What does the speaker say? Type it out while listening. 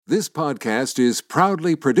This podcast is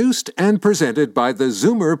proudly produced and presented by the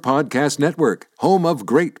Zoomer Podcast Network, home of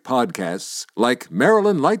great podcasts like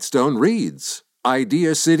Marilyn Lightstone Reads,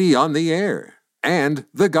 Idea City on the Air, and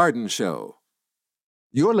The Garden Show.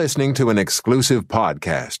 You're listening to an exclusive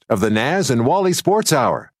podcast of the Naz and Wally Sports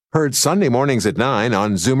Hour, heard Sunday mornings at 9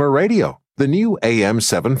 on Zoomer Radio, the new AM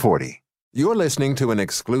 740. You're listening to an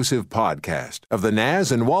exclusive podcast of the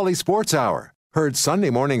Naz and Wally Sports Hour, heard Sunday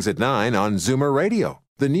mornings at 9 on Zoomer Radio,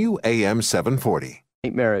 the new AM 740.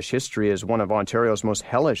 Nightmarish history as one of Ontario's most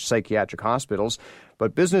hellish psychiatric hospitals,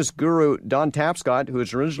 but business guru Don Tapscott, who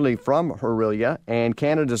is originally from Orillia, and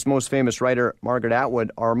Canada's most famous writer Margaret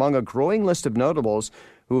Atwood are among a growing list of notables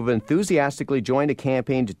who have enthusiastically joined a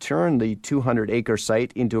campaign to turn the 200-acre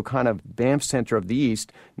site into a kind of Banff Centre of the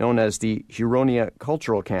East known as the Huronia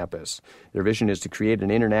Cultural Campus. Their vision is to create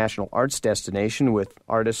an international arts destination with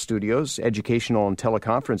artist studios, educational and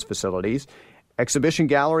teleconference facilities, exhibition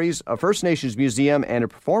galleries, a First Nations museum, and a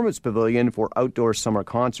performance pavilion for outdoor summer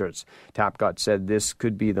concerts. Tapscott said this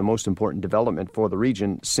could be the most important development for the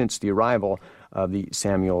region since the arrival of the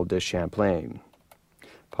Samuel de Champlain.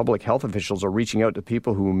 Public health officials are reaching out to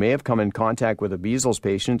people who may have come in contact with a measles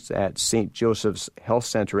patient at St. Joseph's Health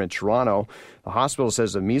Centre in Toronto. The hospital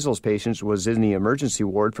says a measles patient was in the emergency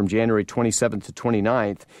ward from January 27th to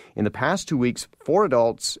 29th. In the past 2 weeks, 4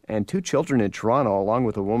 adults and 2 children in Toronto, along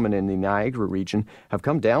with a woman in the Niagara region, have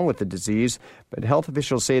come down with the disease, but health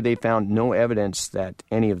officials say they found no evidence that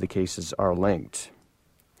any of the cases are linked.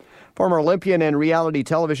 Former Olympian and reality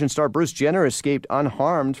television star Bruce Jenner escaped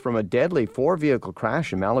unharmed from a deadly 4-vehicle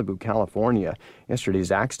crash in Malibu, California. Yesterday's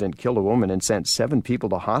accident killed a woman and sent 7 people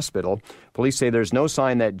to hospital. Police say there's no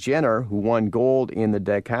sign that Jenner, who won gold in the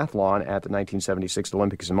decathlon at the 1976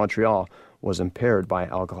 Olympics in Montreal, was impaired by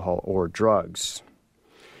alcohol or drugs.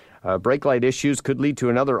 Brake light issues could lead to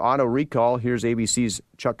another auto recall. Here's ABC's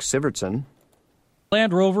Chuck Sivertson.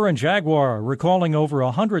 Land Rover and Jaguar are recalling over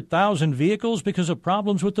 100,000 vehicles because of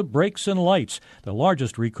problems with the brakes and lights. The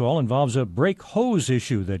largest recall involves a brake hose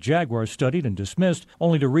issue that Jaguar studied and dismissed,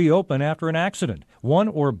 only to reopen after an accident. One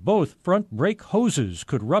or both front brake hoses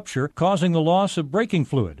could rupture, causing the loss of braking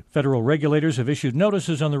fluid. Federal regulators have issued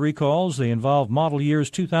notices on the recalls. They involve model years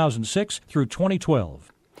 2006 through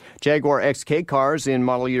 2012. Jaguar XK cars in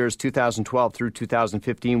model years 2012 through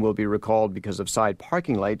 2015 will be recalled because of side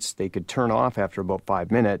parking lights. They could turn off after about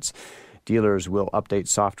 5 minutes. Dealers will update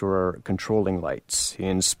software controlling lights.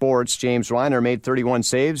 In sports, James Reiner made 31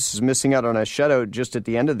 saves, missing out on a shutout just at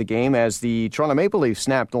the end of the game as the Toronto Maple Leafs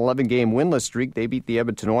snapped an 11-game winless streak. They beat the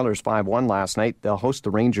Edmonton Oilers 5-1 last night. They'll host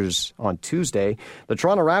the Rangers on Tuesday. The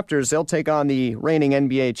Toronto Raptors, they'll take on the reigning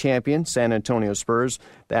NBA champion, San Antonio Spurs.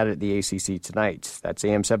 That at the ACC tonight. That's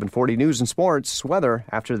AM 740 News and Sports. Weather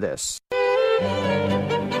after this.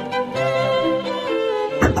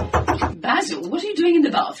 Basil, what are you doing in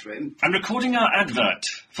the bathroom? I'm recording our advert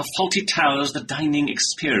for Fawlty Towers, the dining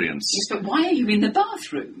experience. Yes, but why are you in the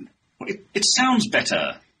bathroom? It sounds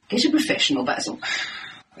better. Get a professional, Basil.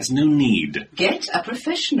 There's no need. Get a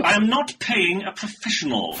professional. I am not paying a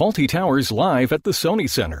professional. Fawlty Towers live at the Sony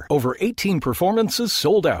Centre. Over 18 performances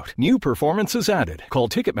sold out. New performances added. Call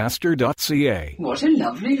Ticketmaster.ca. What a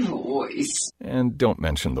lovely voice. And don't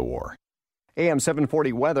mention the war. AM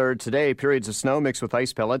 740 weather. Today, periods of snow mixed with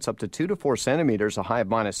ice pellets up to 2 to 4 centimeters, a high of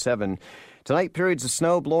 -7. Tonight, periods of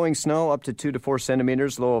snow, blowing snow up to 2 to 4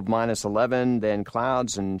 centimeters, low of -11. Then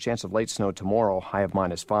clouds and chance of late snow tomorrow, high of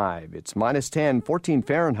 -5. It's -10, 14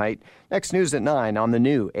 Fahrenheit. Next news at 9 on the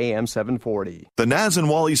new AM 740. The Naz and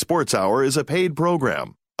Wally Sports Hour is a paid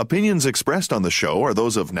program. Opinions expressed on the show are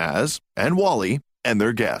those of Naz and Wally and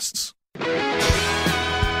their guests.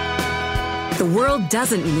 The world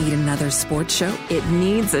doesn't need another sports show. It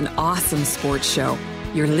needs an awesome sports show.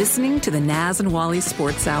 You're listening to the Naz and Wally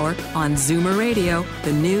Sports Hour on Zoomer Radio,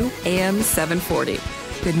 the new AM 740.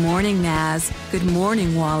 Good morning, Naz. Good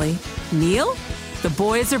morning, Wally. Neil, the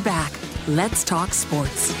boys are back. Let's talk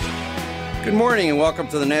sports. Good morning and welcome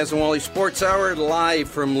to the Naz and Wally Sports Hour, live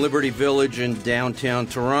from Liberty Village in downtown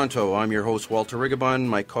Toronto. I'm your host, Walter Rigabon.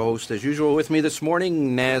 My co-host, as usual, with me this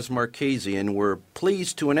morning, Naz Marchese, and we're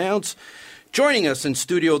pleased to announce joining us in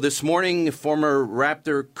studio this morning, former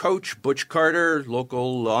Raptor coach Butch Carter,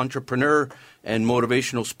 local entrepreneur and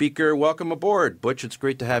motivational speaker. Welcome aboard, Butch. It's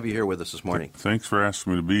great to have you here with us this morning. Thanks for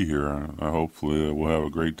asking me to be here. Hopefully we'll have a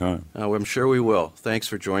great time. I'm sure we will. Thanks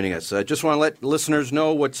for joining us. I just want to let listeners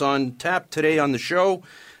know what's on tap today on the show.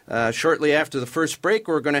 Shortly after the first break,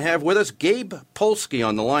 we're going to have with us Gabe Polsky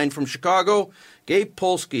on the line from Chicago. Gabe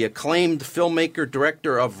Polsky, acclaimed filmmaker,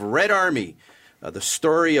 director of Red Army, the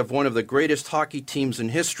story of one of the greatest hockey teams in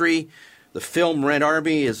history. The film Red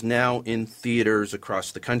Army is now in theaters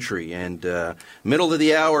across the country. And middle of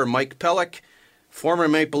the hour, Mike Pellick, former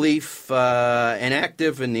Maple Leaf and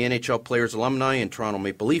active in the NHL Players Alumni and Toronto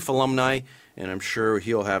Maple Leaf alumni. And I'm sure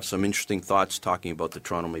he'll have some interesting thoughts talking about the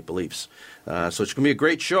Toronto Maple Leafs. So it's going to be a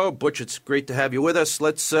great show. Butch, it's great to have you with us.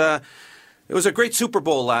 It was a great Super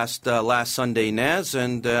Bowl last Sunday, Naz,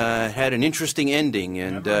 and had an interesting ending.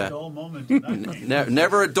 And never a dull moment.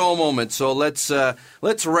 Never a dull moment. So let's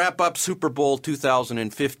wrap up Super Bowl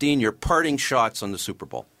 2015. Your parting shots on the Super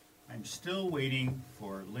Bowl. I'm still waiting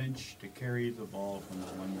for Lynch to carry the ball from the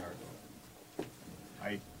 1 yard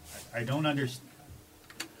line. I don't understand.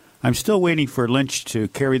 I'm still waiting for Lynch to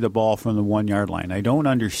carry the ball from the 1 yard line. I don't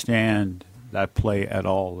understand that play at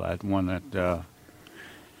all. That one that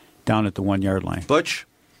down at the 1 yard line. Butch?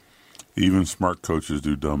 Even smart coaches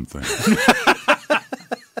do dumb things.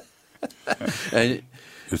 And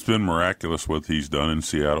it's been miraculous what he's done in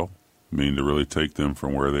Seattle. I mean, to really take them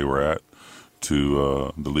from where they were at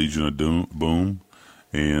to the Legion of Boom.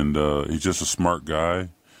 And he's just a smart guy.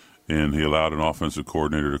 And he allowed an offensive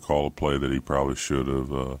coordinator to call a play that he probably should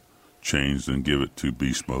have changed and give it to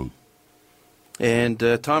beast mode. And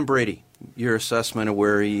Tom Brady, your assessment of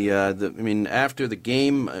where he after the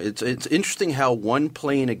game, it's interesting how one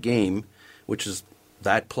play in a game, which is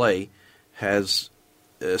that play, has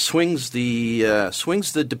swings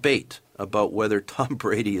the debate about whether Tom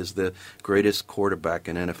Brady is the greatest quarterback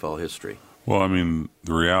in NFL history. Well, I mean,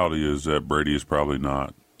 the reality is that Brady is probably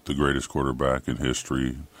not the greatest quarterback in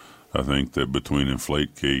history. I think that between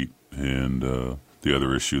Inflategate and the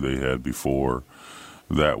other issue they had before,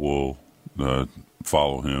 that will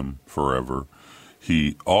follow him forever.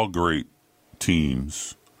 All great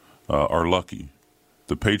teams are lucky.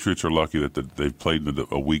 The Patriots are lucky that they've played in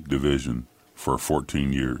a weak division for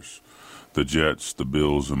 14 years. The Jets, the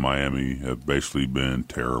Bills, and Miami have basically been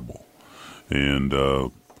terrible. And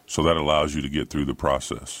so that allows you to get through the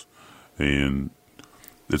process. And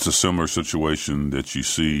it's a similar situation that you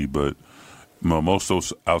see, but most of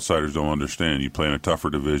those outsiders don't understand. You play in a tougher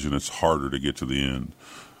division, it's harder to get to the end.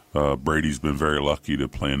 Brady's been very lucky to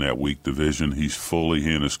play in that weak division. He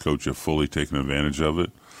and his coach have fully taken advantage of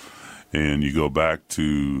it. And you go back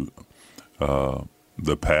to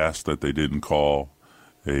the past that they didn't call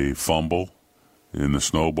a fumble in the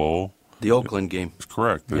Snow Bowl. The Oakland game. That's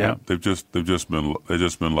correct. They've just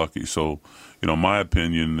been lucky. So, my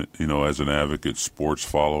opinion, as an advocate sports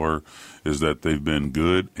follower, is that they've been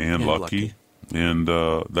good and lucky. And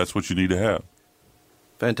that's what you need to have.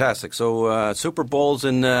 Fantastic. So Super Bowls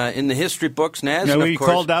in the history books, Naz. Yeah, and we of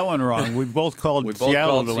course, called that one wrong. We both called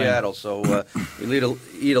Seattle. So we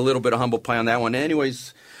eat a little bit of humble pie on that one.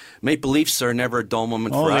 Anyways, Maple Leafs are never a dull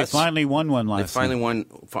moment for us. They finally won one last night.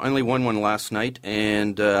 Finally won one last night,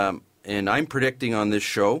 and I'm predicting on this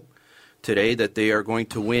show today that they are going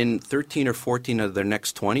to win 13 or 14 of their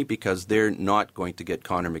next 20 because they're not going to get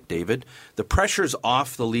Connor McDavid. The pressure's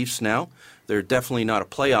off the Leafs now. They're definitely not a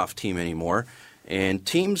playoff team anymore. And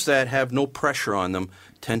teams that have no pressure on them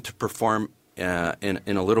tend to perform in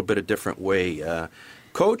a little bit of different way.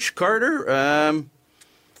 Coach Carter,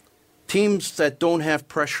 teams that don't have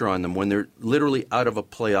pressure on them when they're literally out of a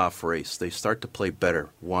playoff race, they start to play better.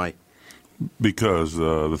 Why? Because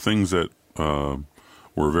the things that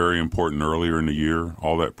were very important earlier in the year,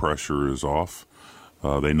 all that pressure is off.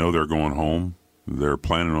 They know they're going home. They're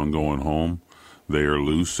planning on going home. They are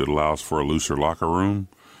loose. It allows for a looser locker room,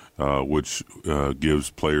 which gives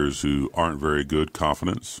players who aren't very good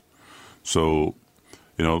confidence. So,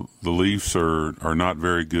 the Leafs are not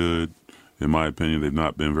very good. In my opinion, they've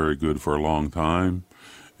not been very good for a long time.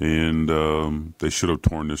 And they should have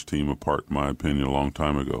torn this team apart, in my opinion, a long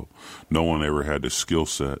time ago. No one ever had the skill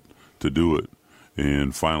set to do it.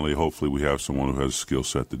 And finally, hopefully, we have someone who has a skill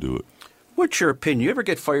set to do it. What's your opinion? You ever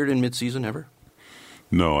get fired in midseason, ever?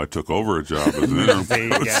 No, I took over a job as an interim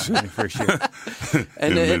coach for sure.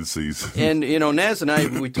 in midseason. And Naz and I,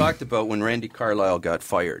 we talked about when Randy Carlyle got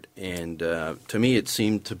fired. And to me, it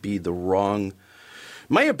seemed to be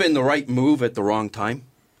might have been the right move at the wrong time.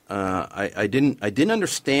 I didn't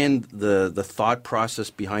understand the thought process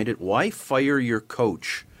behind it. Why fire your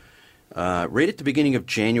coach right at the beginning of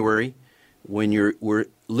January when we're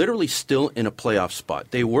literally still in a playoff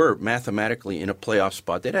spot? They were mathematically in a playoff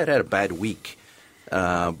spot. They had a bad week,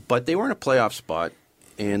 but they were in a playoff spot,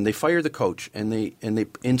 and they fire the coach and they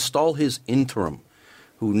install his interim,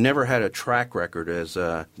 who never had a track record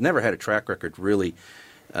really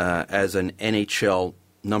as an NHL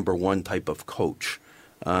number one type of coach.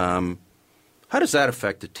 How does that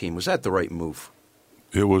affect the team? Was that the right move?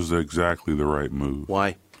 It was exactly the right move.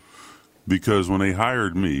 Why? Because when they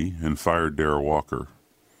hired me and fired Darryl Walker,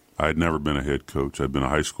 I had never been a head coach. I'd been a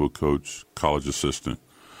high school coach, college assistant,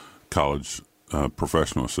 college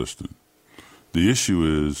professional assistant. The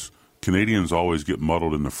issue is Canadians always get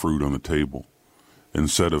muddled in the fruit on the table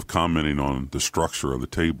instead of commenting on the structure of the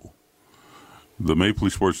table. The Maple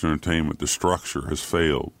Leaf Sports Entertainment, the structure has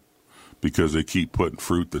failed because they keep putting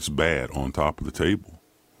fruit that's bad on top of the table.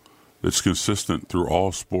 It's consistent through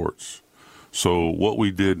all sports. So what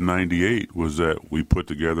we did in 98 was that we put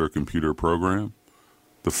together a computer program.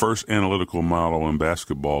 The first analytical model in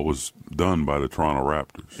basketball was done by the Toronto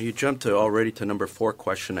Raptors. You jumped already to number 4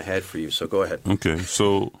 question ahead for you, so go ahead. Okay,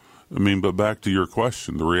 so, but back to your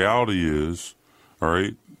question. The reality is, all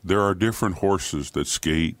right, there are different horses that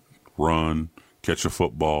skate, run, catch a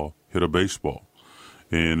football, hit a baseball.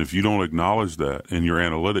 And if you don't acknowledge that in your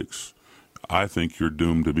analytics, I think you're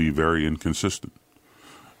doomed to be very inconsistent.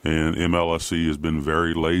 And MLSE has been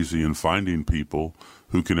very lazy in finding people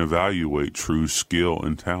who can evaluate true skill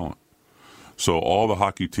and talent. So all the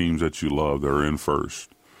hockey teams that you love, they're in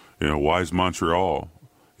first. Why is Montreal,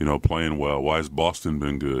 playing well? Why has Boston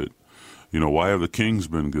been good? Why have the Kings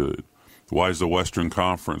been good? Why is the Western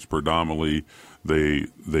Conference predominantly,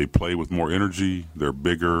 they play with more energy, they're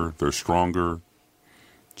bigger, they're stronger.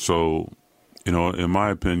 So, in my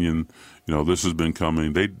opinion, this has been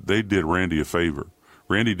coming. They did Randy a favor.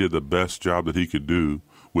 Randy did the best job that he could do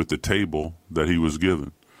with the table that he was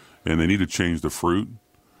given. And they need to change the fruit.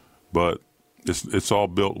 But it's all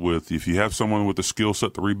built with, if you have someone with the skill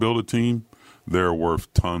set to rebuild a team, they're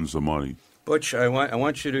worth tons of money. Butch, I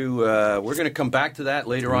want you to, we're going to come back to that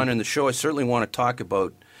later on in the show. I certainly want to talk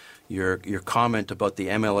about your comment about the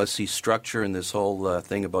MLSE structure and this whole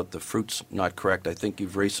thing about the fruit's not correct. I think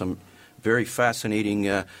you've raised some very fascinating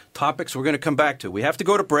topics we're going to come back to. We have to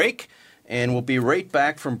go to break, and we'll be right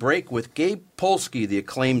back from break with Gabe Polsky, the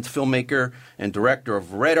acclaimed filmmaker and director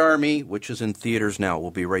of Red Army, which is in theaters now.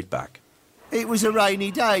 We'll be right back. It was a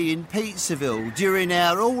rainy day in Pizzaville during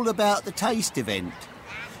our All About the Taste event.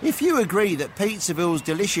 If you agree that Pizzaville's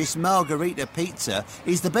delicious margarita pizza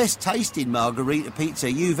is the best tasting margarita pizza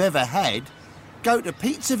you've ever had, go to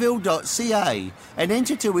pizzaville.ca and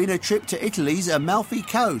enter to win a trip to Italy's Amalfi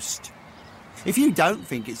Coast. If you don't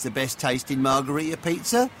think it's the best tasting margarita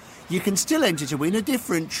pizza, you can still enter to win a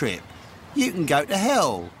different trip. You can go to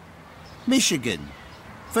hell, Michigan.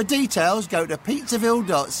 For details, go to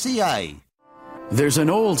pizzaville.ca. There's an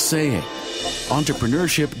old saying,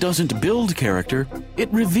 entrepreneurship doesn't build character, it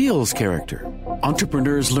reveals character.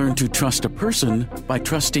 Entrepreneurs learn to trust a person by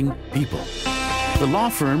trusting people. The law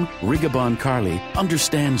firm Rigabon Carly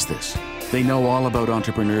understands this. They know all about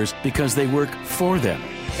entrepreneurs because they work for them.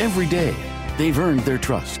 Every day, they've earned their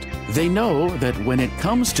trust. They know that when it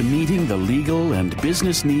comes to meeting the legal and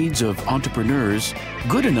business needs of entrepreneurs,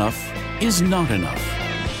 good enough is not enough.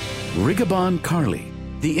 Rigabon Carly,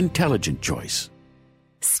 the intelligent choice.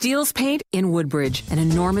 Steele's Paint in Woodbridge, an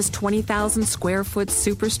enormous 20,000 square foot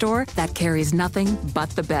superstore that carries nothing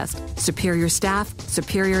but the best. Superior staff,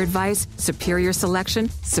 superior advice, superior selection,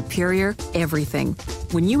 superior everything.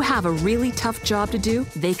 When you have a really tough job to do,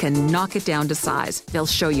 they can knock it down to size. They'll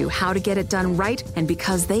show you how to get it done right, and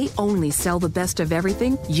because they only sell the best of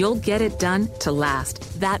everything, you'll get it done to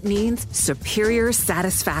last. That means superior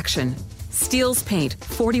satisfaction. Steele's Paint,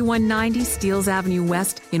 4190 Steeles Avenue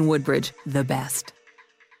West in Woodbridge, the best.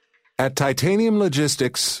 At Titanium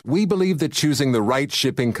Logistics, we believe that choosing the right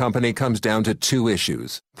shipping company comes down to two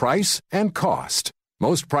issues: price and cost.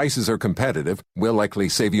 Most prices are competitive, will likely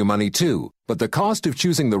save you money too, but the cost of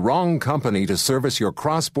choosing the wrong company to service your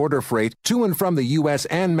cross-border freight to and from the U.S.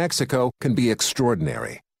 and Mexico can be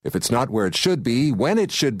extraordinary. If it's not where it should be, when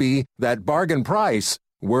it should be, that bargain price,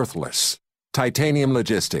 worthless. Titanium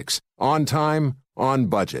Logistics. On time, on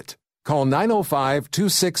budget. Call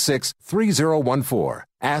 905-266-3014.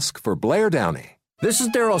 Ask for Blair Downey. This is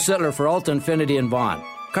Darryl Sittler for Alta Infinity in Vaughan.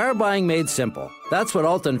 Car buying made simple. That's what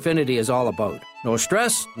Alta Infinity is all about. No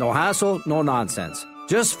stress, no hassle, no nonsense.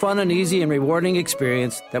 Just fun and easy and rewarding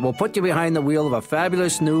experience that will put you behind the wheel of a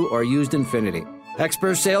fabulous new or used Infinity.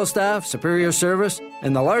 Expert sales staff, superior service,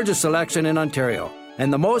 and the largest selection in Ontario.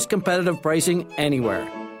 And the most competitive pricing anywhere.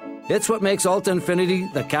 It's what makes Alta Infinity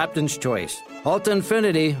the captain's choice. Alta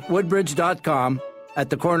Infinity, Woodbridge.com,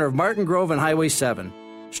 at the corner of Martin Grove and Highway 7.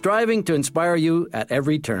 Striving to inspire you at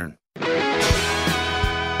every turn.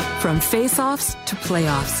 From face-offs to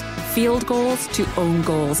playoffs, field goals to own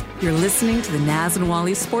goals, you're listening to the Naz and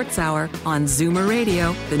Wally Sports Hour on Zoomer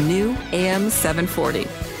Radio, the new AM 740.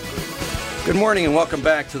 Good morning and welcome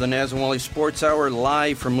back to the Naz and Wally Sports Hour,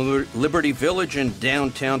 live from Liberty Village in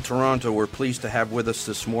downtown Toronto. We're pleased to have with us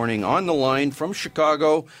this morning on the line from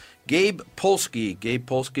Chicago, Gabe Polsky. Gabe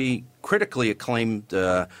Polsky, critically acclaimed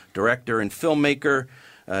director and filmmaker,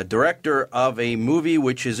 director of a movie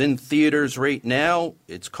which is in theaters right now.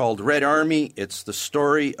 It's called Red Army. It's the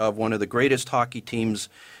story of one of the greatest hockey teams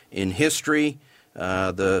in history,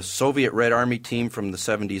 the Soviet Red Army team from the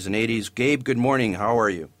 70s and 80s. Gabe, good morning. How are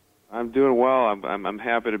you? I'm doing well. I'm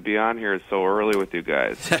happy to be on here so early with you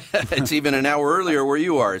guys. It's even an hour earlier where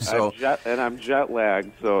you are. So I'm jet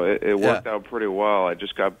lagged, so it worked out pretty well. I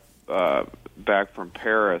just got back from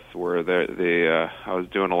Paris, where I was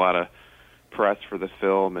doing a lot of press for the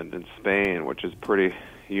film in Spain, which is pretty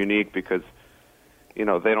unique because they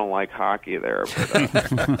don't like hockey there.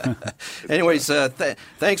 But, anyways,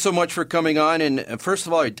 thanks so much for coming on. And first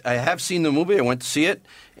of all, I have seen the movie. I went to see it,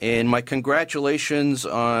 and my congratulations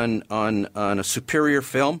on a superior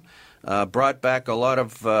film. Brought back a lot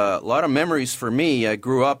of memories for me. I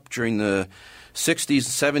grew up during the 60s,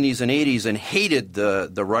 70s, and 80s and hated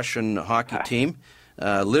the Russian hockey team.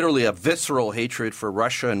 Literally a visceral hatred for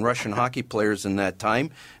Russia and Russian hockey players in that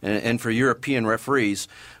time, and for European referees.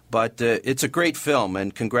 But it's a great film,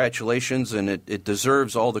 and congratulations, and it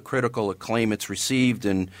deserves all the critical acclaim it's received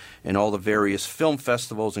in all the various film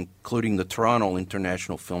festivals, including the Toronto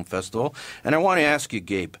International Film Festival. And I want to ask you,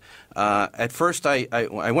 Gabe, at first I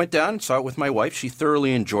went down and saw it with my wife. She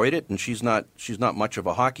thoroughly enjoyed it, and she's not much of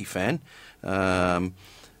a hockey fan.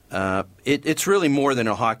 It's really more than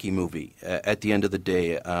a hockey movie at the end of the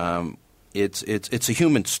day. It's a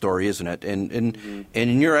human story, isn't it? And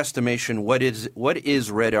in your estimation, what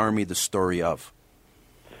is Red Army the story of?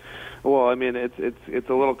 Well, I mean, it's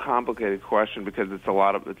a little complicated question because it's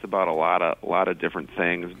about a lot of different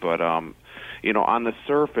things. But on the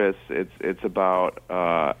surface, it's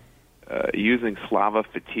about using Slava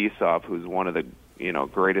Fetisov, who's one of the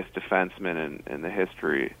greatest defensemen in the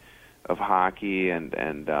history of hockey, and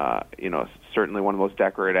certainly one of the most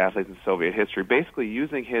decorated athletes in Soviet history. Basically,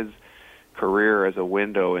 using his career as a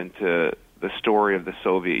window into the story of the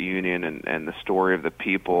Soviet Union and the story of the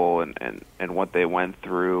people and what they went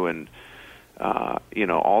through, and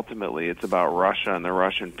ultimately it's about Russia and the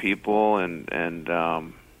Russian people and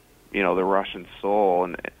the Russian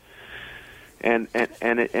soul, and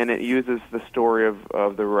it uses the story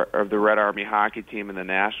of the Red Army hockey team and the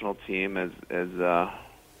national team as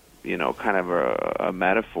kind of a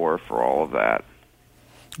metaphor for all of that.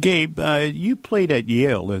 Gabe, you played at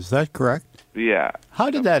Yale, is that correct? Yeah. How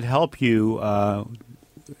did that help you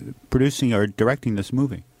producing or directing this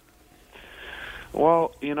movie?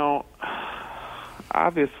 Well,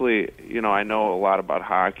 obviously, I know a lot about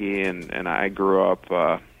hockey, and I grew up,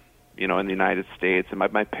 in the United States, and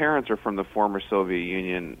my parents are from the former Soviet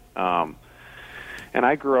Union, and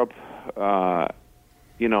I grew up,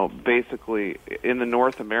 basically in the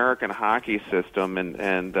North American hockey system,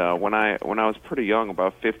 and when I was pretty young,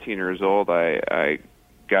 about 15 years old, I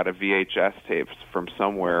got a VHS tape from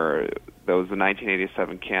somewhere. That was the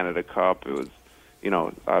 1987 Canada Cup. It was,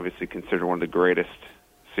 obviously considered one of the greatest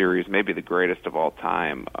series, maybe the greatest of all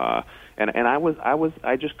time. And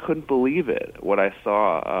I just couldn't believe it what I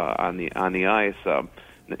saw on the ice.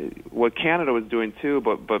 What Canada was doing too,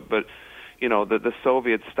 but the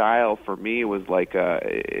Soviet style for me was like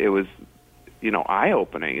it was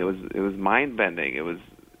eye-opening. It was mind-bending. It was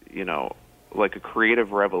like a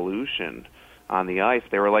creative revolution on the ice.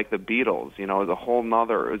 They were like the Beatles. It was a whole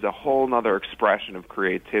nother expression of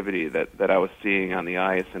creativity that I was seeing on the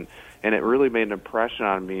ice, and it really made an impression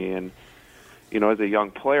on me. And as a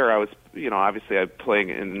young player, I was obviously I was playing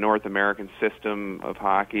in the North American system of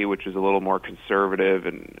hockey, which is a little more conservative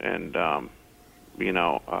and a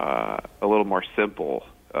little more simple.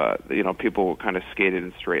 People kind of skated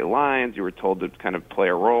in straight lines. You were told to kind of play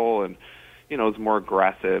a role, and it was more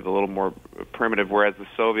aggressive, a little more primitive, whereas the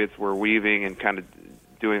Soviets were weaving and kind of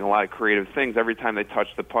doing a lot of creative things. Every time they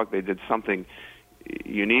touched the puck, they did something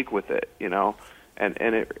unique with it,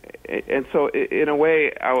 And so in a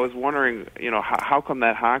way, I was wondering, how come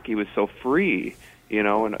that hockey was so free,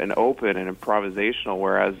 and open and improvisational,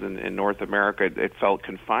 whereas in North America it felt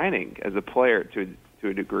confining as a player to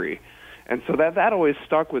a degree. And so that always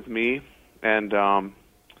stuck with me, and I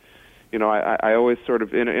always sort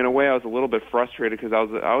of, in a way, I was a little bit frustrated because I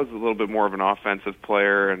was a little bit more of an offensive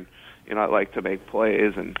player, and I like to make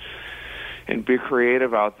plays and be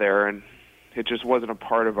creative out there, and it just wasn't a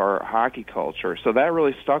part of our hockey culture. So that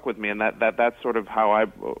really stuck with me, and that's sort of how I,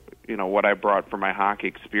 what I brought from my hockey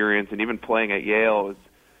experience, and even playing at Yale was,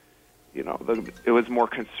 it was more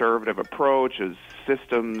conservative approach, it was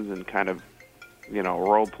systems and kind of,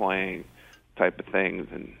 role playing type of things,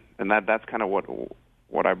 and that's kind of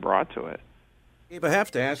what I brought to it. Gabe, I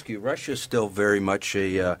have to ask you, Russia is still very much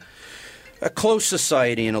a a closed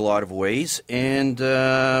society in a lot of ways. And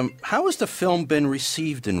how has the film been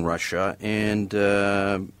received in Russia? And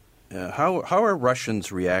how are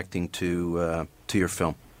Russians reacting to your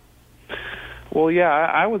film? Well, yeah,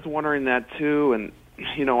 I was wondering that too. And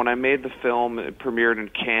you know, when I made the film, it premiered in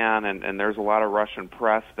Cannes, and there's a lot of Russian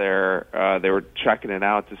press there. They were checking it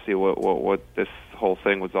out to see what this whole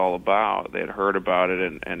thing was all about. They had heard about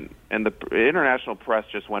it, and the international press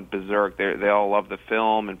just went berserk. They all loved the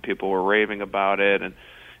film, and people were raving about it, and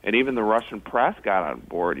even the Russian press got on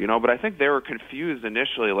board. You know, but I think they were confused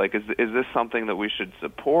initially. Like, is this something that we should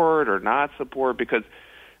support or not support? Because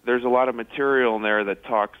there's a lot of material in there that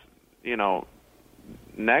talks, you know,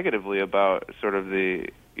 negatively about sort of the,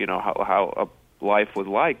 you know, how life was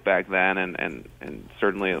like back then, and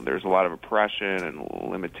certainly there's a lot of oppression and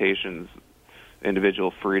limitations,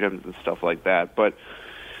 individual freedoms and stuff like that. But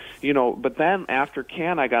you know, but then after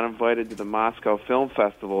Cannes, I got invited to the Moscow Film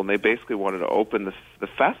Festival, and they basically wanted to open the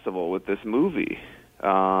festival with this movie,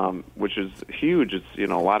 which is huge. It's, you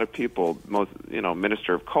know, a lot of people, most, you know,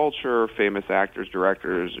 Minister of Culture, famous actors,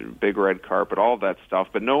 directors, big red carpet, all that stuff.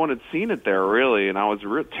 But no one had seen it there really, and I was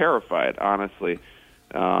terrified, honestly.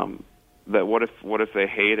 That what if they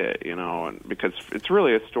hate it, you know? And because it's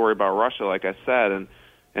really a story about Russia, like I said, and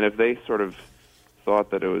if they sort of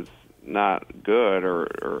thought that it was not good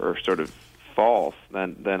or sort of false,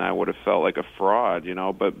 then I would have felt like a fraud, you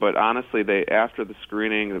know. But honestly, after the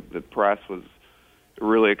screening, the press was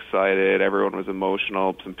really excited. Everyone was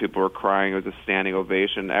emotional. Some people were crying. It was a standing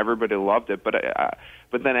ovation. Everybody loved it.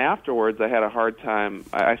 But then afterwards, I had a hard time.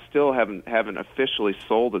 I still haven't officially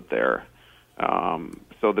sold it there.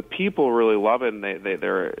 So the people really love it, and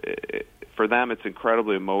they're for them it's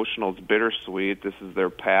incredibly emotional. It's bittersweet. This is their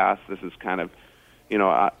past. This is kind of, you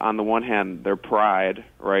know, on the one hand, their pride,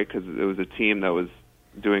 right, because it was a team that was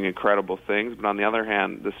doing incredible things. But on the other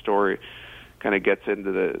hand, the story kind of gets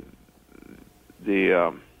into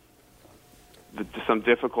some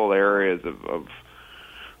difficult areas of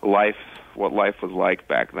life, what life was like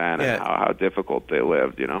back then, and how difficult they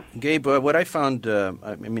lived, you know. Gabe, what I found,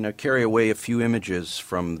 I mean, I carry away a few images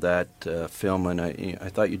from that film, and I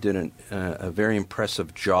thought you did a very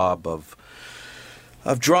impressive job of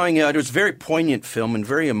drawing out. It was a very poignant film and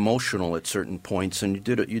very emotional at certain points, and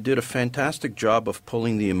you did a fantastic job of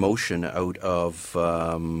pulling the emotion out of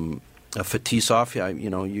Fetisov. You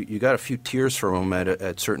know, you got a few tears from him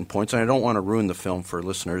at certain points, and I don't want to ruin the film for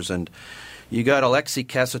listeners. And you got Alexei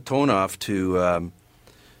Kasatonov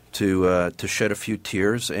to shed a few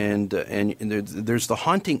tears, and there's the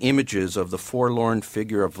haunting images of the forlorn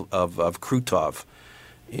figure of Krutov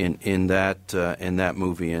in that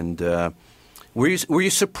movie. And were you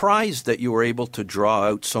surprised that you were able to draw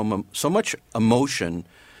out so much emotion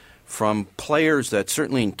from players that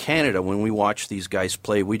certainly in Canada, when we watched these guys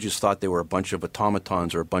play, we just thought they were a bunch of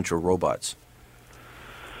automatons or a bunch of robots?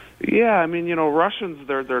 Yeah, I mean, you know, Russians,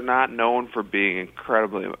 they're not known for being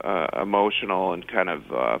incredibly emotional and kind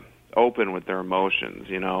of open with their emotions,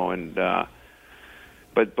 you know, and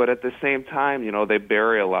but at the same time, you know, they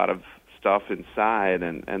bury a lot of stuff inside,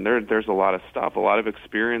 and there's a lot of stuff, a lot of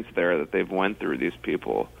experience there that they've went through, these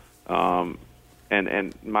people.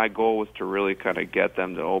 And my goal was to really kind of get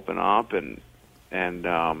them to open up and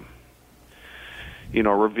you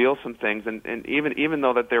know, reveal some things, and even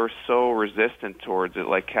though that they were so resistant towards it,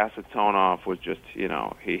 like Kasatonov was just, you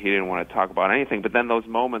know, he didn't want to talk about anything. But then those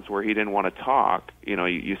moments where he didn't want to talk, you know,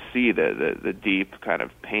 you see the deep kind of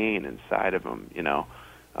pain inside of him, you know.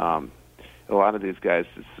 A lot of these guys,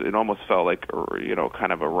 it almost felt like, you know,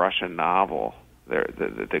 kind of a Russian novel.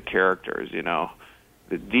 The characters, you know,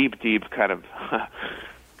 the deep kind of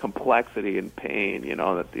complexity and pain, you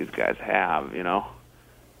know, that these guys have, you know.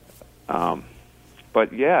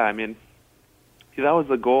 But yeah, I mean, that was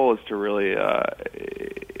the goal, is to really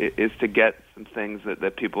is to get some things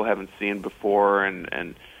that people haven't seen before,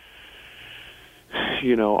 and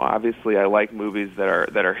you know, obviously I like movies that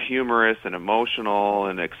are humorous and emotional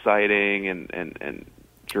and exciting and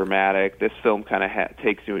dramatic. This film kind of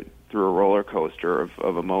takes you through a roller coaster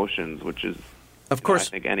of emotions, which is, of course,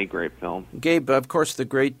 I think any great film. Gabe, of course, the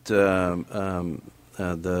great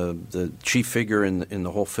the chief figure in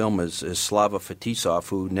the whole film is Slava Fetisov,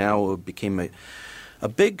 who now became a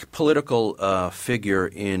big political figure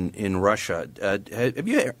in Russia. Have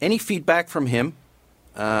you any feedback from him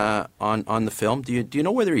on the film? Do you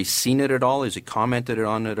know whether he's seen it at all? Has he commented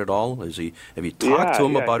on it at all? Have you talked to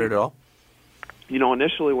him about it at all? You know,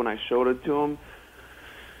 initially when I showed it to him,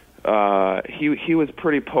 he was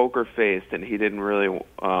pretty poker faced, and he didn't really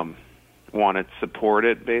want to support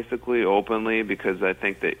it basically openly, because I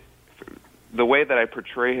think that the way that I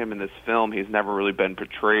portray him in this film, he's never really been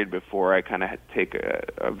portrayed before. I kind of take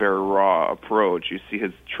a very raw approach. You see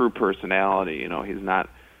his true personality. You know, he's not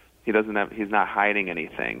hiding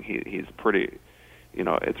anything. He's pretty, you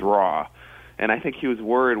know, it's raw. And I think he was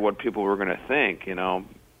worried what people were going to think, you know.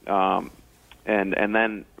 And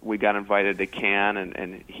then we got invited to Cannes,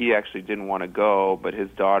 and he actually didn't want to go, but his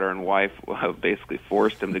daughter and wife basically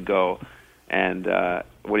forced him to go. And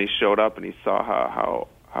when he showed up and he saw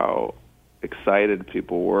how excited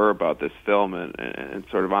people were about this film and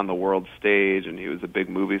sort of on the world stage, and he was a big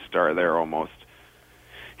movie star there almost,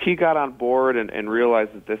 he got on board and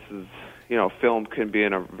realized that this is, you know, film can be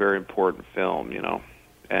in a very important film, you know.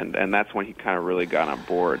 And that's when he kind of really got on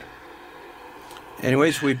board.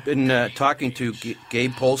 Anyways, we've been talking to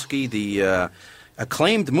Gabe Polsky, the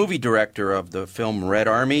acclaimed movie director of the film Red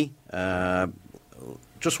Army.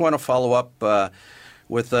 Just want to follow up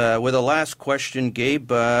with a last question,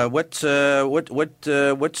 Gabe. Where's the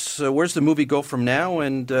movie go from now,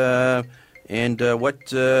 and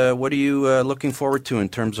what are you looking forward to in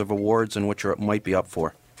terms of awards and what you might be up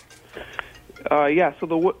for? Yeah, so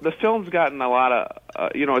the film's gotten a lot of,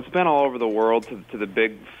 you know, it's been all over the world to the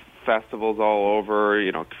big festivals all over,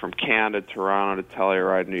 you know, from Cannes to Toronto to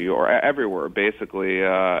Telluride, New York, everywhere basically,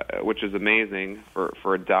 which is amazing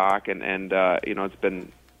for a doc, and you know, it's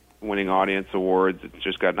been winning audience awards. It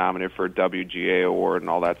just got nominated for a WGA award and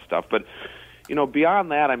all that stuff. But you know,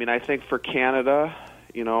 beyond that, I mean, I think for Canada,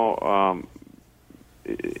 you know,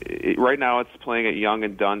 right now it's playing at Yonge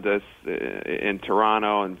and Dundas in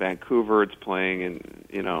Toronto and Vancouver. It's playing in,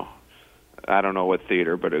 you know, I don't know what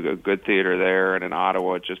theater, but a good theater there, and in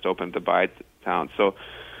Ottawa it just opened to Bytown. So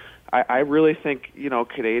I really think, you know,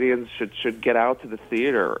 Canadians should get out to the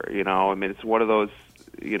theater. You know, I mean, it's one of those,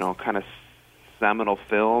 you know, kind of seminal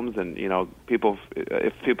films, and you know,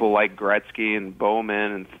 if people like Gretzky and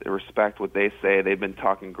Bowman and respect what they say, they've been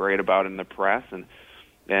talking great about it in the press, and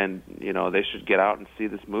you know, they should get out and see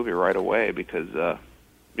this movie right away, because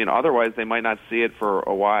you know, otherwise they might not see it for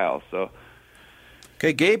a while. So.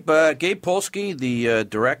 Okay, Gabe Polsky, the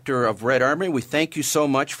director of Red Army, we thank you so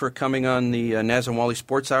much for coming on the Naz and Wally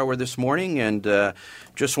Sports Hour this morning, and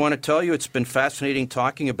just want to tell you it's been fascinating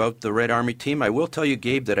talking about the Red Army team. I will tell you,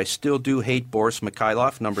 Gabe, that I still do hate Boris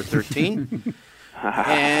Mikhailov, number 13,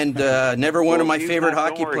 and never one of my favorite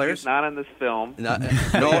hockey players. He's not in this film. No,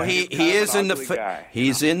 he is in the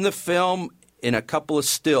he's in the film. In a couple of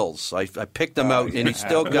stills. I picked him out, and he's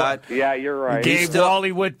still got... Yeah, you're right. Gabe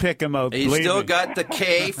Wally would pick him out. He's still got the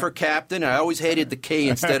K for captain. I always hated the K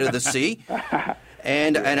instead of the C.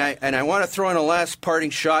 And I want to throw in a last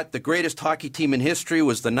parting shot. The greatest hockey team in history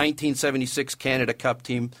was the 1976 Canada Cup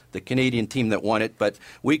team, the Canadian team that won it. But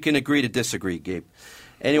we can agree to disagree, Gabe.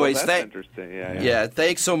 Anyways, well, that's interesting. Yeah,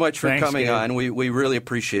 thanks so much for coming on. We really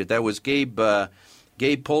appreciate it. That was Gabe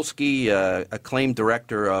Polsky, acclaimed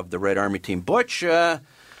director of the Red Army team. Butch, you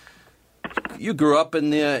grew up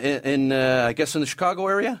in I guess in the Chicago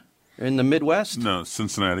area, in the Midwest. No,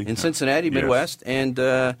 Cincinnati. In Cincinnati, Midwest,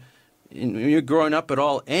 yes. And you're growing up at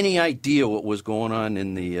all. Any idea what was going on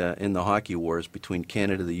in the hockey wars between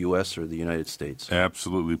Canada, the U.S., or the United States?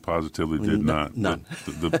 Absolutely, positively did not. None.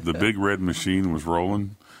 The big red machine was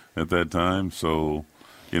rolling at that time, so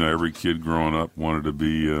you know, every kid growing up wanted to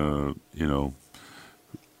be you know,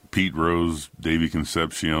 Pete Rose, Davey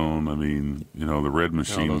Concepcion. I mean, you know, the Red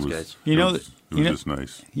Machine was guys. Just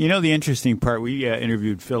nice. You know, the interesting part, we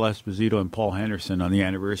interviewed Phil Esposito and Paul Henderson on the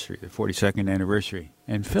anniversary, the 42nd anniversary.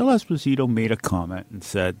 And Phil Esposito made a comment and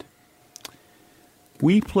said,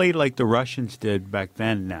 we play like the Russians did back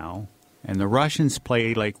then now, and the Russians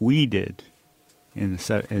play like we did in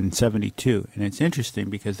 72. And it's interesting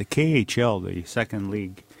because the KHL, the second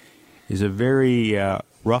league, is a very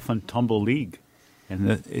rough and tumble league. And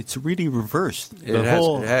it's really reversed. It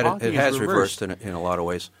has reversed in a lot of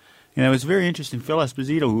ways. And it was very interesting. Phil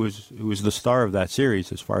Esposito, who was the star of that series,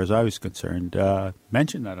 as far as I was concerned,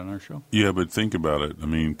 mentioned that on our show. Yeah, but think about it. I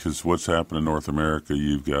mean, because what's happened in North America,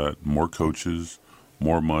 you've got more coaches,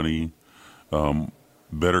 more money,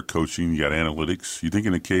 better coaching. You got analytics. You think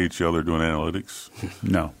in the KHL they're doing analytics?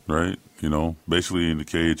 No. Right? You know, basically in the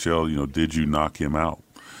KHL, you know, did you knock him out?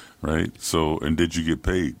 Right? So, and did you get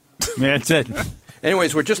paid? Yeah, that's it.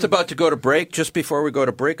 Anyways, we're just about to go to break. Just before we go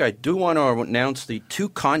to break, I do want to announce the two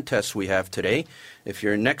contests we have today. If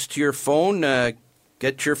you're next to your phone,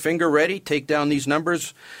 get your finger ready. Take down these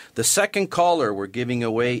numbers. The second caller, we're giving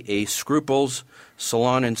away a Scruples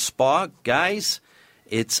Salon and Spa. Guys,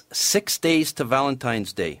 it's 6 days to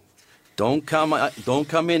Valentine's Day. Don't come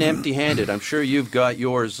in empty-handed. I'm sure you've got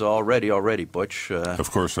yours already, Butch.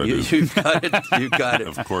 Of course I do. You've got it. You've got it.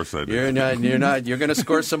 Of course I do. You're not. You're going to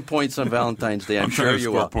score some points on Valentine's Day. I'm sure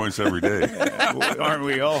you will. I score points every day. Aren't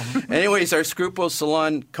we all? Anyways, our Scruples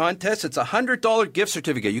Salon contest. It's a $100 gift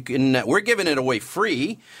certificate. You can. We're giving it away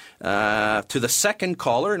free to the second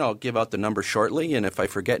caller, and I'll give out the number shortly. And if I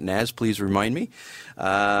forget, Naz, please remind me.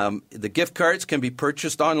 The gift cards can be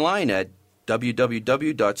purchased online at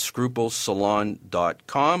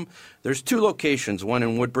www.scruplesalon.com. There's 2 locations, one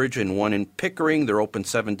in Woodbridge and one in Pickering. They're open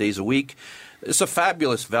 7 days a week. It's a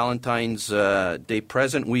fabulous Valentine's Day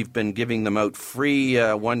present. We've been giving them out free,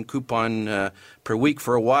 1 coupon per week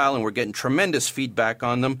for a while, and we're getting tremendous feedback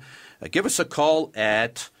on them. Give us a call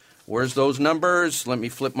at, where's those numbers? Let me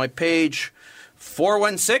flip my page.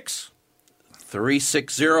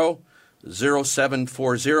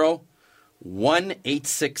 416-360-0740,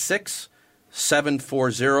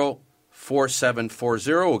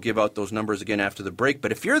 1-866-740-4740. We'll give out those numbers again after the break.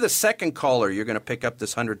 But if you're the second caller, you're going to pick up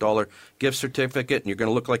this $100 gift certificate, and you're going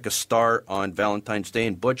to look like a star on Valentine's Day.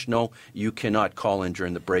 And Butch, no, you cannot call in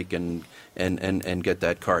during the break and get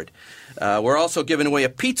that card. We're also giving away a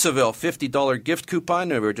Pizzaville $50 gift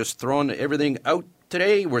coupon. And we're just throwing everything out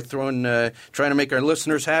today. We're trying to make our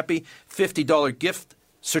listeners happy. $50 gift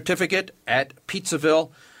certificate at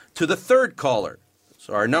Pizzaville to the third caller.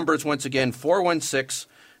 So our number is once again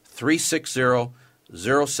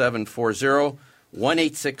 416-360-0740,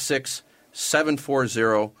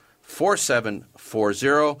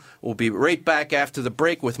 1-866-740-4740. We'll be right back after the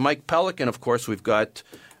break with Mike Pellick, and of course we've got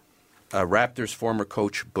Raptors former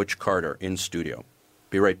coach Butch Carter in studio.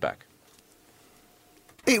 Be right back.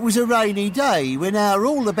 It was a rainy day when our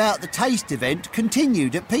All About the Taste event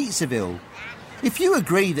continued at Pizzaville. If you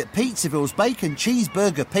agree that Pizzaville's Bacon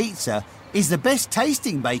Cheeseburger Pizza is the best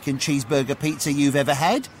tasting bacon cheeseburger pizza you've ever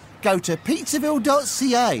had, go to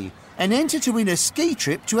pizzaville.ca and enter to win a ski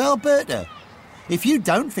trip to Alberta. If you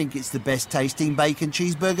don't think it's the best tasting bacon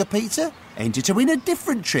cheeseburger pizza, enter to win a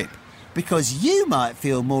different trip, because you might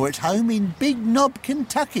feel more at home in Big Knob,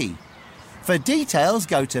 Kentucky. For details,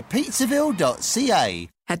 go to pizzaville.ca.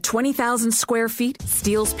 At 20,000 square feet,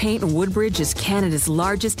 Steele's Paint in Woodbridge is Canada's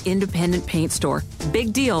largest independent paint store.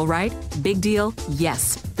 Big deal, right? Big deal,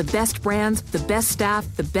 yes. The best brands, the best staff,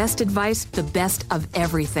 the best advice, the best of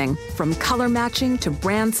everything. From color matching to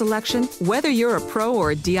brand selection, whether you're a pro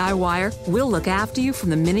or a DIYer, we'll look after you from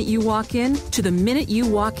the minute you walk in to the minute you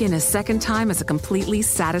walk in a second time as a completely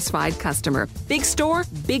satisfied customer. Big store,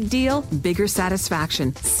 big deal, bigger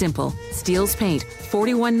satisfaction. Simple. Steele's Paint,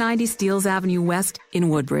 4190 Steeles Avenue West in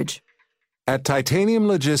Woodbridge. At Titanium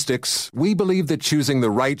Logistics, we believe that choosing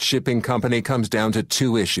the right shipping company comes down to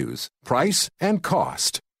 2 issues: price and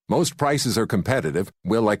cost. Most prices are competitive,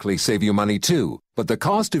 will likely save you money too, but the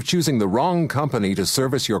cost of choosing the wrong company to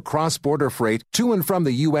service your cross-border freight to and from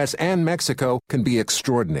the U.S. and Mexico can be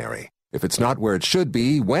extraordinary. If it's not where it should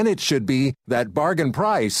be, when it should be, that bargain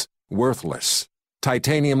price, worthless.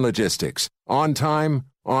 Titanium Logistics. On time,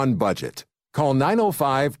 on budget. Call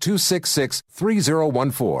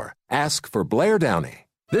 905-266-3014. Ask for Blair Downey.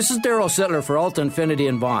 This is Darryl Sittler for Alta Infinity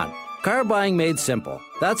in Vaughan. Car buying made simple.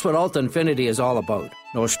 That's what Alta Infinity is all about.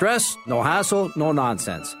 No stress, no hassle, no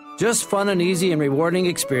nonsense. Just fun and easy and rewarding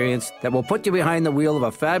experience that will put you behind the wheel of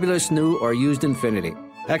a fabulous new or used Infinity.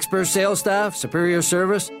 Expert sales staff, superior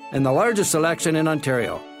service, and the largest selection in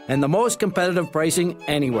Ontario. And the most competitive pricing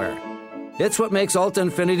anywhere. It's what makes Alta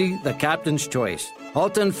Infinity the captain's choice.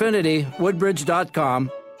 Alta Infinity, Woodbridge.com,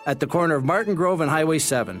 at the corner of Martin Grove and Highway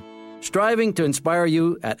 7. Striving to inspire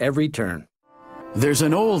you at every turn. There's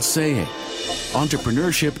an old saying,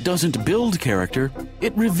 entrepreneurship doesn't build character,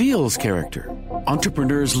 it reveals character.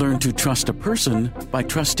 Entrepreneurs learn to trust a person by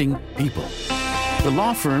trusting people. The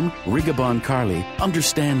law firm Rigabon Carly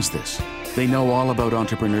understands this. They know all about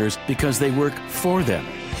entrepreneurs because they work for them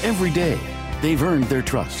every day. They've earned their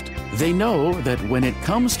trust. They know that when it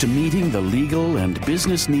comes to meeting the legal and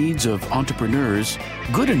business needs of entrepreneurs,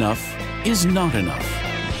 good enough is not enough.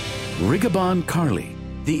 Rigabon Carly,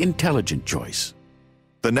 the intelligent choice.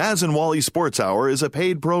 The Naz and Wally Sports Hour is a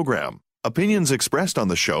paid program. Opinions expressed on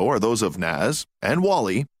the show are those of Naz and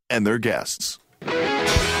Wally and their guests.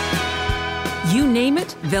 You name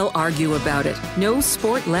it, they'll argue about it. No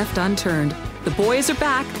sport left unturned. The boys are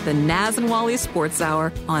back, the Naz and Wally Sports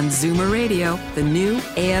Hour on Zoomer Radio, the new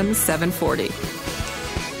AM 740.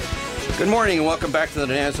 Good morning and welcome back to the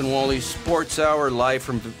Naz and Wally Sports Hour, live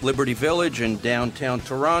from Liberty Village in downtown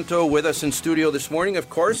Toronto. With us in studio this morning,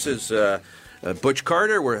 of course, is Butch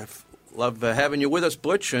Carter. We love having you with us,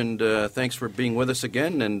 Butch, and thanks for being with us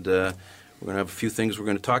again. And we're going to have a few things we're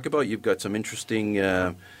going to talk about. You've got some interesting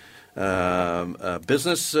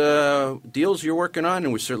business deals you're working on,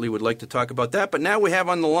 and we certainly would like to talk about that. But now we have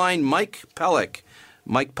on the line Mike Pelech.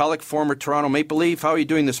 Mike Pelech, former Toronto Maple Leaf. How are you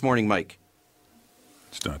doing this morning, Mike?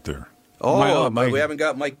 It's not there. Oh, but we haven't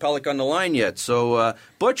got Mike Pelech on the line yet. So,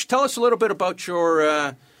 Butch, tell us a little bit about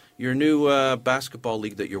your new basketball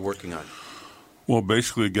league that you're working on. Well,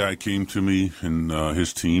 basically, a guy came to me and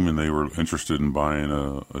his team, and they were interested in buying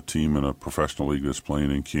a team in a professional league that's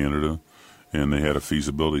playing in Canada. And they had a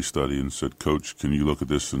feasibility study and said, Coach, can you look at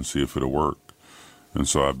this and see if it'll work? And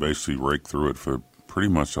so I basically raked through it for pretty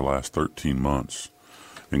much the last 13 months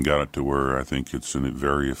and got it to where I think it's a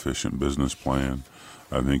very efficient business plan.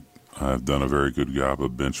 I think I've done a very good job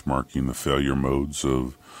of benchmarking the failure modes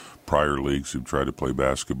of prior leagues who've tried to play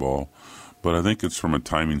basketball. But I think it's from a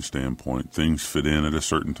timing standpoint. Things fit in at a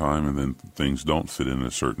certain time, and then things don't fit in at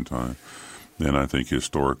a certain time. And I think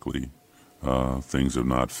historically things have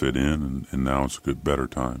not fit in, and now it's a better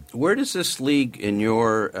time. Where does this league in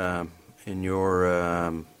your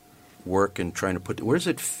work and trying to put? Where does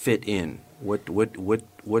it fit in?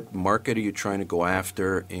 What market are you trying to go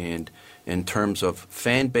after? And in terms of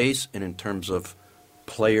fan base, and in terms of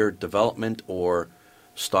player development or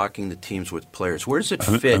stocking the teams with players, where does it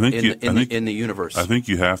fit in the universe? I think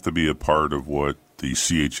you have to be a part of what the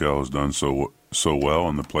CHL has done so well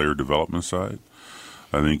on the player development side.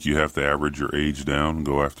 I think you have to average your age down and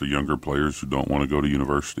go after younger players who don't want to go to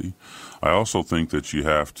university. I also think that you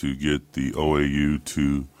have to get the OAU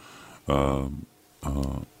to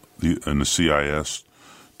and the CIS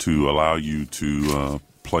to allow you to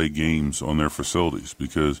play games on their facilities,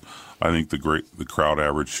 because I think the crowd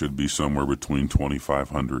average should be somewhere between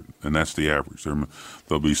 2,500, and that's the average.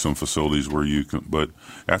 There'll be some facilities where you can, but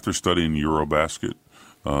after studying Eurobasket,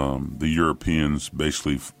 the Europeans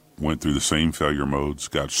basically went through the same failure modes,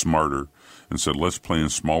 got smarter, and said, let's play in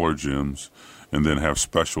smaller gyms and then have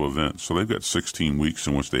special events. So they've got 16 weeks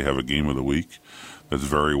in which they have a game of the week. That's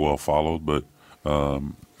very well followed. But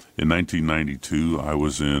in 1992, I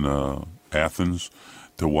was in Athens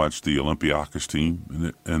to watch the Olympiakos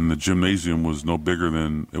team, and the gymnasium was no bigger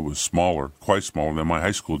than, it was smaller, quite smaller than my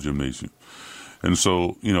high school gymnasium. And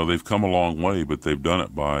so, they've come a long way, but they've done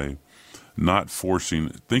it by not forcing.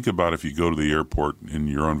 Think about if you go to the airport and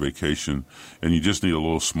you're on vacation and you just need a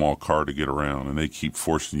little small car to get around, and they keep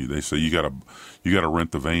forcing you. They say you got to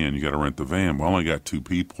rent the van. You got to rent the van. Well, I only got 2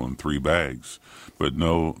 people and 3 bags, but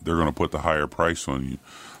no, they're going to put the higher price on you.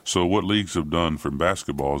 So what leagues have done for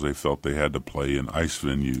basketball is they felt they had to play in ice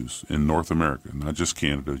venues in North America, not just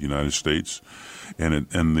Canada, United States, and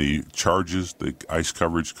the charges, the ice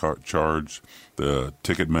coverage charge, the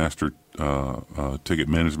Ticketmaster ticket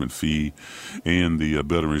management fee, and the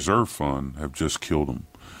building reserve fund have just killed them.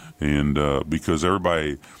 And because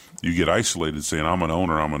everybody, you get isolated saying, I'm an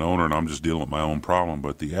owner, and I'm just dealing with my own problem.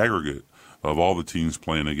 But the aggregate of all the teams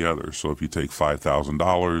playing together, so if you take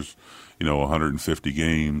 $5,000, 150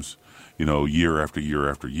 games, year after year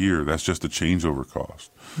after year, that's just a changeover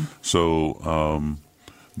cost. So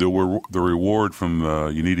the reward from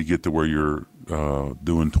you need to get to where you're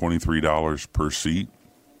doing $23 per seat.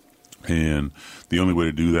 And the only way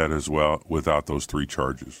to do that is without those 3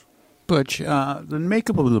 charges. Butch, the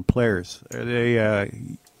makeup of the players, are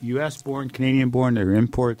they U.S.-born, Canadian-born, they're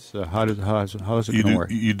imports? How is it going to work?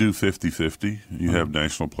 You do 50-50. You have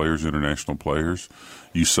national players, international players.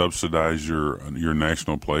 You subsidize your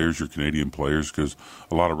national players, your Canadian players, because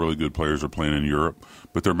a lot of really good players are playing in Europe,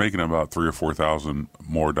 but they're making about $3,000 or $4,000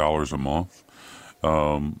 more a month.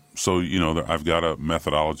 So, I've got a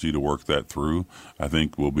methodology to work that through. I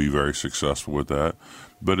think we'll be very successful with that.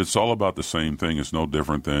 But it's all about the same thing. It's no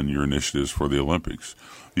different than your initiatives for the Olympics.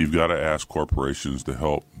 You've got to ask corporations to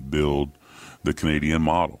help build the Canadian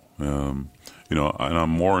model. And I'm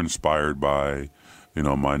more inspired by,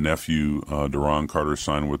 my nephew, Duron Carter,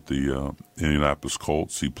 signed with the Indianapolis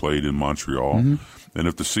Colts. He played in Montreal. Mm-hmm. And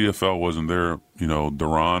if the CFL wasn't there,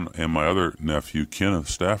 Duron and my other nephew, Kenneth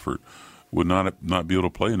Stafford, would not be able to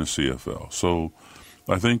play in the CFL. So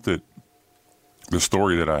I think that the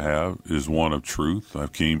story that I have is one of truth. I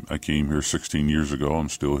came here 16 years ago. I'm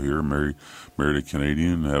still here, married a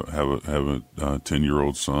Canadian, have a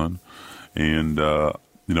 10-year-old son, and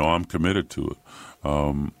I'm committed to it.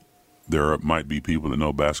 There might be people that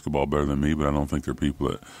know basketball better than me, but I don't think there are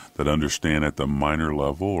people that understand at the minor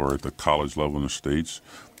level or at the college level in the States.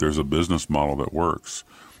 There's a business model that works.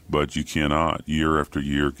 But you cannot, year after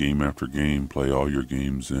year, game after game, play all your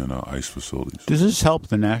games in ice facilities. Does this help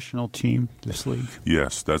the national team, this league?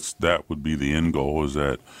 Yes, that would be the end goal, is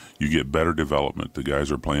that you get better development. The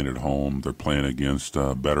guys are playing at home. They're playing against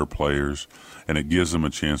better players, and it gives them a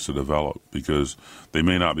chance to develop, because they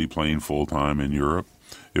may not be playing full-time in Europe,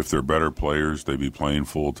 if they're better players, they'd be playing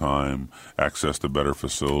full-time, access to better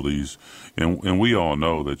facilities. And we all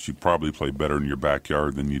know that you probably play better in your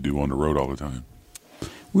backyard than you do on the road all the time.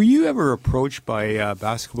 Were you ever approached by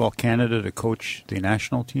Basketball Canada to coach the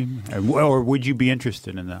national team? Or would you be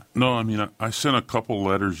interested in that? No, I mean, I sent a couple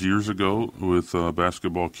letters years ago with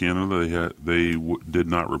Basketball Canada. They did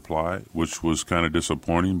not reply, which was kind of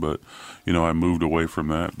disappointing. But, I moved away from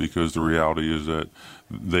that because the reality is that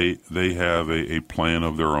they have a plan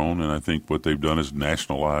of their own, and I think what they've done is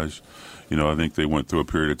nationalize. I think they went through a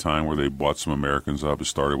period of time where they bought some Americans up. It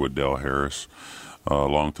started with Dale Harris a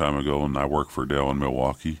long time ago, and I worked for Dale in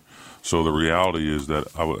Milwaukee. So the reality is that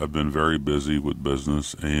I've been very busy with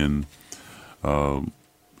business, and I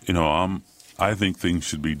think things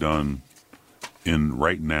should be done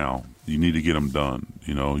right now. You need to get them done.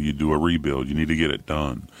 You do a rebuild, you need to get it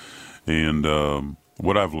done. And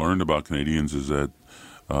what I've learned about Canadians is that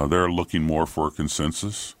they're looking more for a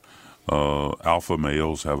consensus. Alpha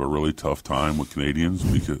males have a really tough time with Canadians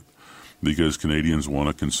because Canadians want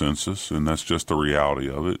a consensus, and that's just the reality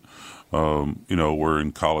of it. We're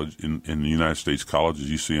in college, in the United States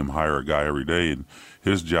colleges, you see them hire a guy every day, and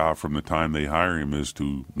his job from the time they hire him is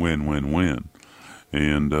to win, win, win.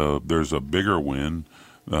 And there's a bigger win.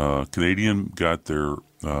 Canadian got their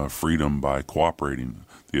freedom by cooperating.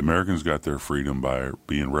 The Americans got their freedom by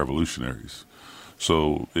being revolutionaries.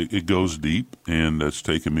 So it goes deep, and it's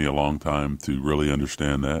taken me a long time to really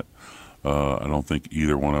understand that. I don't think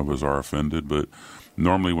either one of us are offended, but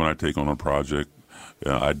normally when I take on a project,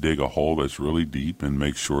 I dig a hole that's really deep and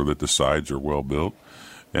make sure that the sides are well built.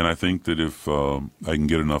 And I think that if I can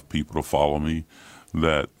get enough people to follow me,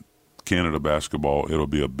 that Canada basketball, it'll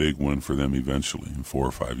be a big win for them eventually in 4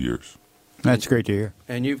 or 5 years. That's great to hear.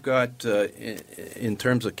 And you've got, in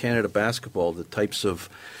terms of Canada basketball, the types of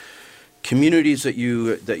communities that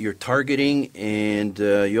you're targeting, and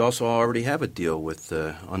you also already have a deal with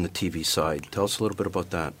on the TV side. Tell us a little bit about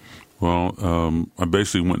that. Well, I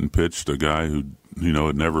basically went and pitched a guy who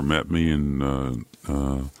had never met me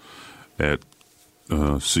at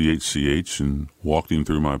CHCH and walked him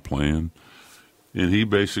through my plan, and he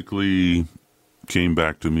basically came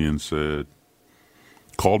back to me and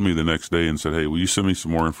called me the next day and said, "Hey, will you send me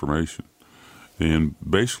some more information?" And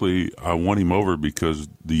basically, I won him over because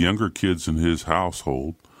the younger kids in his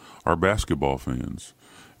household are basketball fans.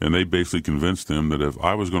 And they basically convinced him that if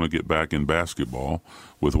I was going to get back in basketball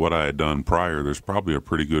with what I had done prior, there's probably a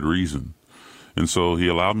pretty good reason. And so he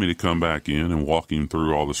allowed me to come back in and walk him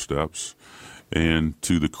through all the steps. And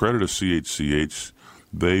to the credit of CHCH,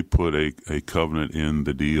 they put a covenant in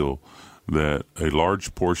the deal that a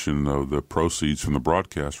large portion of the proceeds from the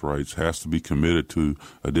broadcast rights has to be committed to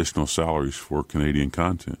additional salaries for Canadian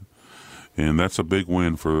content. And that's a big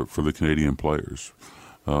win for the Canadian players.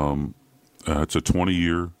 It's a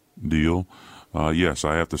 20-year deal. Yes,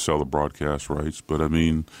 I have to sell the broadcast rights, but I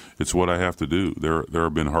mean, it's what I have to do. There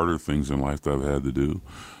have been harder things in life that I've had to do.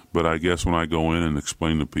 But I guess when I go in and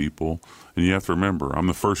explain to people, and you have to remember, I'm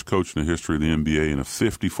the first coach in the history of the NBA in a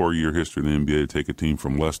 54-year history of the NBA to take a team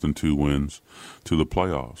from less than 2 wins to the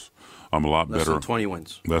playoffs. I'm a lot better. Less than 20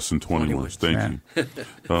 wins. Less than 20 wins. Thank you.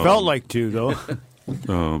 Felt like 2,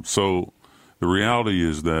 though. So the reality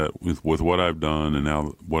is that with what I've done and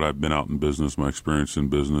now what I've been out in business, my experience in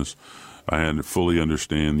business, I had to fully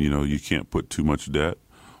understand, you can't put too much debt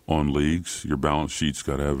on leagues. Your balance sheet's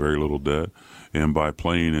got to have very little debt. And by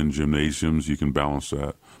playing in gymnasiums, you can balance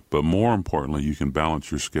that. But more importantly, you can balance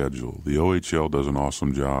your schedule. The OHL does an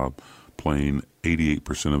awesome job playing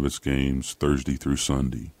 88% of its games Thursday through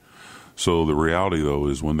Sunday. So the reality, though,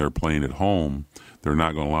 is when they're playing at home, they're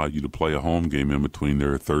not going to allow you to play a home game in between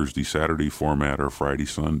their Thursday-Saturday format or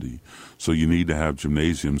Friday-Sunday. So you need to have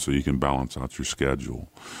gymnasiums so you can balance out your schedule.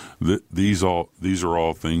 These are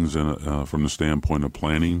all things from the standpoint of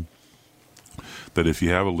planning, that if you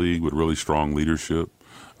have a league with really strong leadership,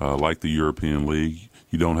 like the European League,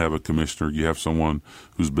 you don't have a commissioner, you have someone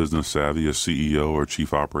who's business savvy, a CEO or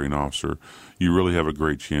chief operating officer, you really have a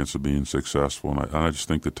great chance of being successful. And I just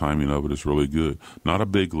think the timing of it is really good. Not a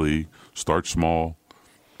big league. Start small,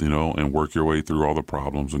 and work your way through all the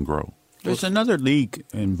problems and grow. There's another league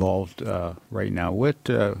involved right now.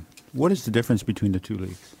 What is the difference between the 2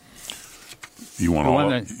 leagues? You want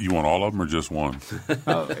all of them or just one?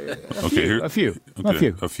 Okay, a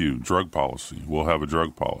few. Drug policy. We'll have a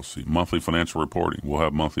drug policy. Monthly financial reporting. We'll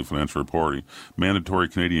have monthly financial reporting. Mandatory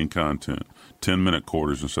Canadian content. 10-minute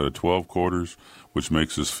quarters instead of 12 quarters, which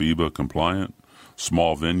makes us FIBA compliant.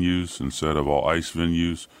 Small venues instead of all ice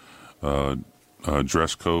venues.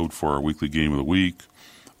 Dress code for our weekly game of the week.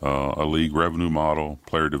 A league revenue model.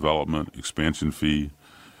 Player development. Expansion fee.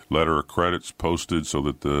 letter of credits posted so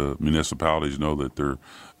that the municipalities know that their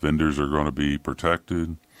vendors are going to be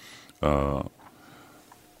protected,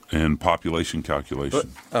 and population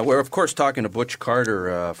calculation. We're of course talking to Butch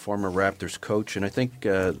Carter, former Raptors coach, and I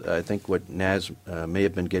think what Naz may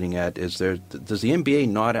have been getting at is does the NBA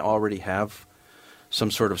not already have some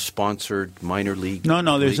sort of sponsored minor league?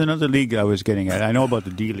 No, there's another league I was getting at. I know about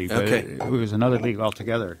the D League, but it was another league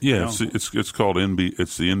altogether. Yeah, it's called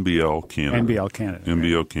It's the NBL Canada.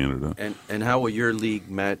 NBL Canada. And how will your league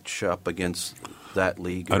match up against that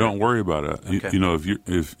league? I don't worry about it. Okay. You know,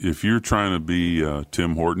 if you're trying to be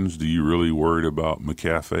Tim Hortons, do you really worry about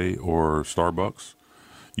McCafe or Starbucks?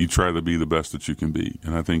 You try to be the best that you can be,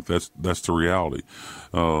 and I think that's the reality.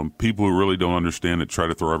 People who really don't understand it try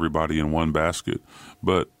to throw everybody in one basket.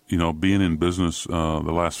 But you know, being in business the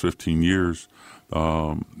last 15 years,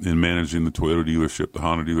 in managing the Toyota dealership, the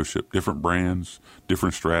Honda dealership, different brands,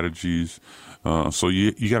 different strategies. So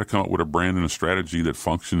you got to come up with a brand and a strategy that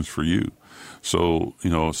functions for you. So you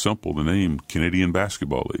know, simple, the name Canadian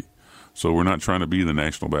Basketball League. So we're not trying to be the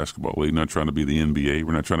National Basketball League, not trying to be the NBA,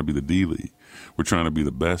 we're not trying to be the D League. We're trying to be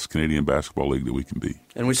the best Canadian Basketball League that we can be.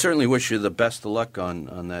 And we certainly wish you the best of luck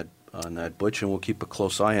on that, Butch, and we'll keep a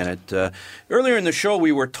close eye on it. Earlier in the show,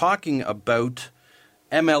 we were talking about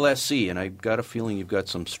MLSE, and I got a feeling you've got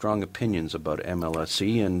some strong opinions about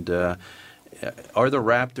MLSE. And are the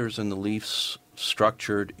Raptors and the Leafs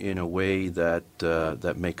structured in a way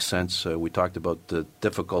that makes sense? We talked about the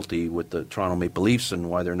difficulty with the Toronto Maple Leafs and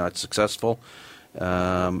why they're not successful.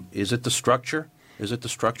 Is it the structure? Is it the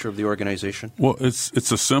structure of the organization? Well,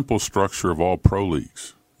 it's a simple structure of all pro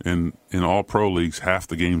leagues. And in all pro leagues, half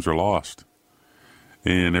the games are lost.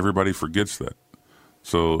 And everybody forgets that.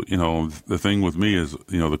 So, you know, the thing with me is,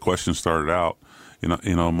 you know, the question started out,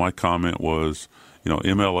 you know, my comment was, you know,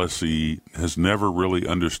 MLSE has never really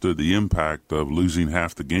understood the impact of losing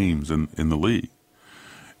half the games in the league.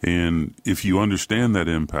 And if you understand that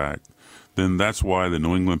impact, then that's why the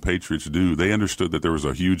New England Patriots They understood that there was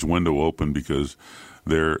a huge window open because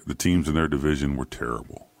the teams in their division were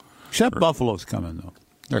terrible. Except Buffalo's coming, though.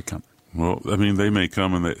 They're coming. Well, I mean, they may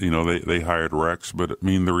come and they hired Rex, but I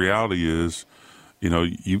mean, the reality is, you know,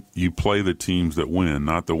 you play the teams that win,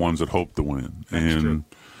 not the ones that hope to win. That's true.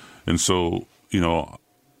 And so, you know,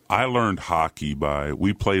 I learned hockey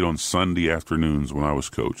we played on Sunday afternoons when I was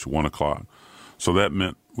coach, 1 o'clock. So that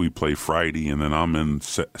meant we play Friday, and then I'm in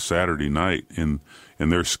Saturday night, and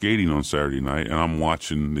they're skating on Saturday night, and I'm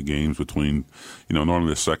watching the games between, you know,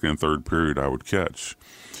 normally the second and third period I would catch.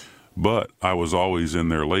 But I was always in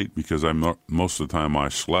there late because most of the time I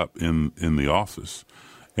slept in the office,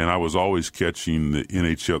 and I was always catching the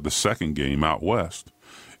NHL, the second game out west.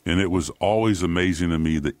 And it was always amazing to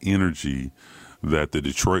me the energy that the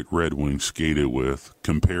Detroit Red Wings skated with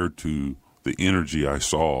compared to the energy I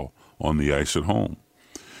saw on the ice at home.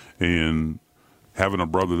 And having a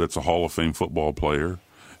brother that's a Hall of Fame football player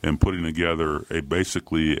and putting together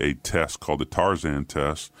basically a test called the Tarzan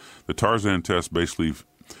test. The Tarzan test basically,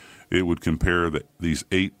 it would compare these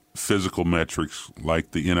 8 physical metrics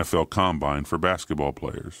like the NFL Combine for basketball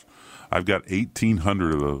players. I've got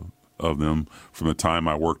 1,800 of them from the time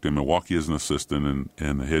I worked in Milwaukee as an assistant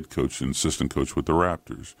and the head coach and assistant coach with the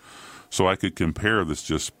Raptors. So I could compare this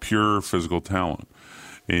just pure physical talent.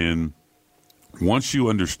 And once you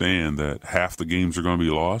understand that half the games are going to be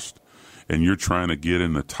lost and you're trying to get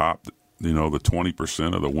in the top, you know, the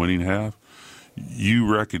 20% of the winning half, you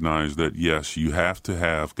recognize that, yes, you have to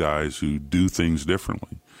have guys who do things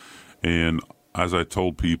differently. And as I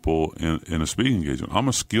told people in a speaking engagement, I'm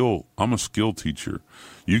a skill teacher.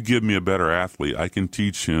 You give me a better athlete, I can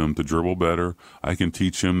teach him to dribble better. I can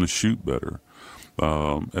teach him to shoot better.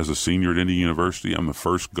 As a senior at Indiana University, I'm the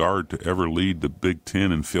first guard to ever lead the Big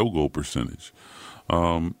Ten in field goal percentage.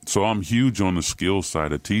 So I'm huge on the skill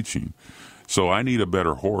side of teaching. So I need a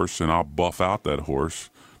better horse, and I'll buff out that horse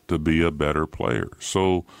to be a better player.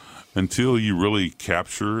 So until you really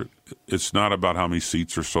capture it, it's not about how many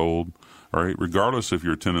seats are sold, all right? Regardless if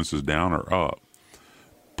your attendance is down or up,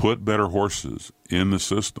 put better horses in the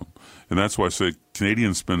system. And that's why I say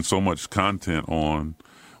Canadians spend so much content on,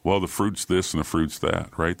 well, the fruit's this and the fruit's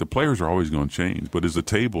that, right? The players are always going to change, but is the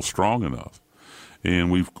table strong enough?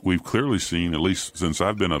 And we've clearly seen, at least since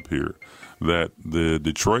I've been up here, that the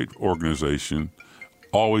Detroit organization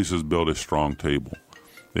always has built a strong table.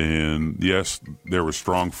 And yes, there was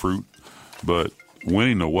strong fruit, but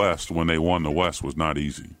winning the West when they won the West was not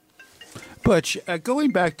easy. Butch,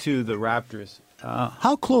 going back to the Raptors,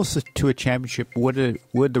 how close to a championship would the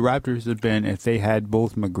Raptors have been if they had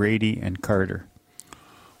both McGrady and Carter?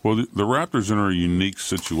 Well, the Raptors are in a unique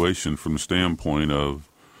situation from the standpoint of,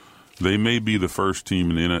 They may be the first team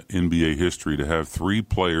in NBA history to have 3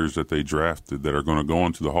 players that they drafted that are going to go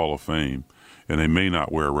into the Hall of Fame, and they may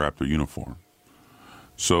not wear a Raptor uniform.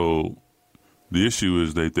 So the issue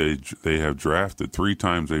is that they have drafted 3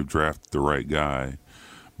 times. They've drafted the right guy,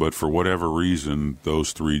 but for whatever reason,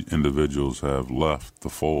 those 3 individuals have left the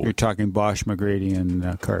fold. You're talking Bosch, McGrady,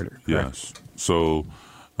 and Carter. Correct? Yes. So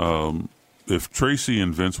if Tracy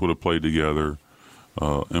and Vince would have played together,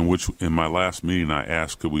 in my last meeting I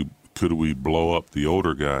asked could we blow up the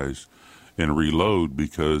older guys and reload,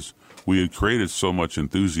 because we had created so much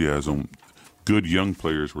enthusiasm. Good young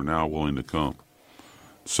players were now willing to come.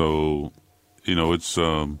 So, it's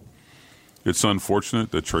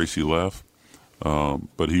unfortunate that Tracy left,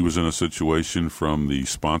 but he was in a situation from the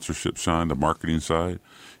sponsorship side, the marketing side.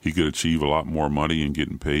 He could achieve a lot more money in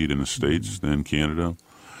getting paid in the States than Canada.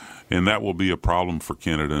 And that will be a problem for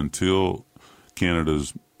Canada until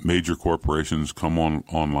Canada's major corporations come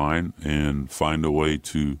online and find a way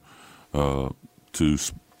to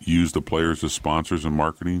use the players as sponsors and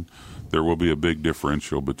marketing. There will be a big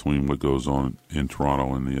differential between what goes on in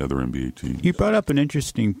Toronto and the other NBA teams. You brought up an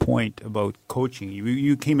interesting point about coaching.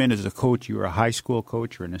 You came in as a coach. You were a high school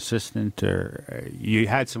coach or an assistant, or you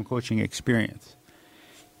had some coaching experience.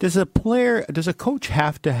 Does a coach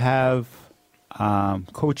have to have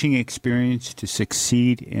coaching experience to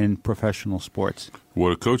succeed in professional sports?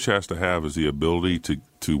 What a coach has to have is the ability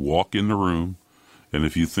to walk in the room, and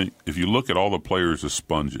if you look at all the players as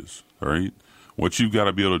sponges, all right, what you've got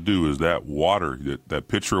to be able to do is that water, that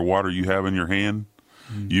pitcher of water you have in your hand,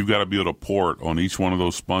 you've got to be able to pour it on each one of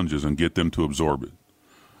those sponges and get them to absorb it,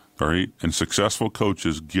 all right? And successful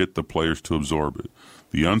coaches get the players to absorb it.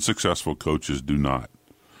 The unsuccessful coaches do not,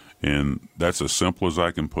 and that's as simple as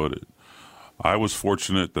I can put it. I was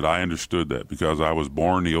fortunate that I understood that, because I was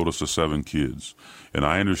born the oldest of 7 kids, and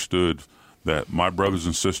I understood that my brothers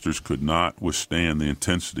and sisters could not withstand the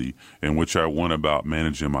intensity in which I went about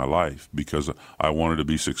managing my life, because I wanted to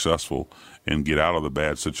be successful and get out of the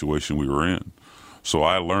bad situation we were in. So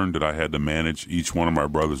I learned that I had to manage each one of my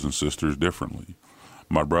brothers and sisters differently.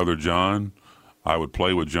 My brother John, I would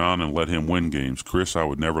play with John and let him win games. Chris, I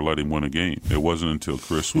would never let him win a game. It wasn't until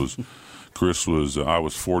Chris was I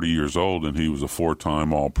was 40 years old, and he was a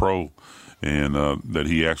 4-time All-Pro, and that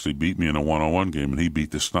he actually beat me in a one-on-one game, and he beat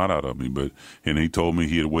the snot out of me. And he told me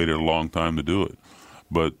he had waited a long time to do it.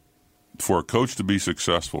 But for a coach to be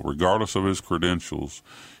successful, regardless of his credentials,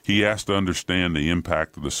 he has to understand the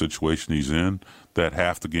impact of the situation he's in, that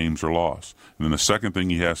half the games are lost. And then the second thing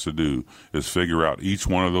he has to do is figure out each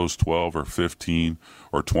one of those 12 or 15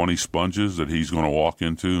 or 20 sponges that he's going to walk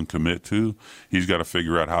into and commit to. He's got to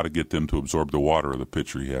figure out how to get them to absorb the water of the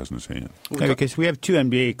pitcher he has in his hand. Yeah, because we have 2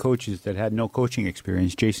 NBA coaches that had no coaching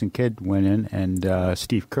experience. Jason Kidd went in, and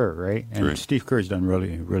Steve Kerr, right? And Great. Steve Kerr's done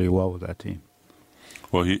really, really well with that team.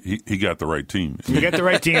 Well, he got the right team. He got the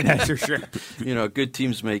right team, that's for sure. Good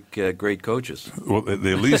teams make great coaches. Well,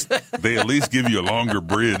 they at least give you a longer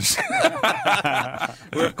bridge.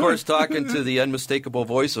 We're, of course, talking to the unmistakable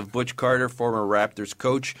voice of Butch Carter, former Raptors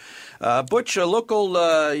coach. Butch, a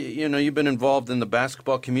local, you've been involved in the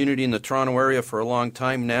basketball community in the Toronto area for a long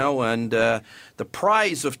time now, and the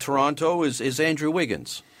prize of Toronto is Andrew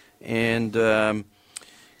Wiggins. And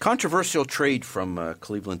controversial trade from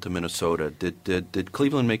Cleveland to Minnesota. Did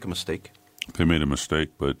Cleveland make a mistake? They made a mistake,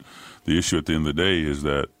 but the issue at the end of the day is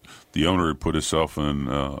that the owner had put himself in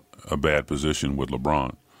a bad position with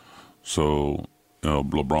LeBron. So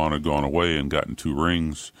LeBron had gone away and gotten 2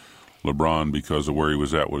 rings. LeBron, because of where he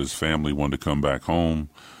was at with his family, wanted to come back home.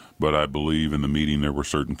 But I believe in the meeting there were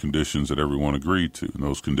certain conditions that everyone agreed to, and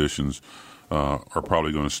those conditions are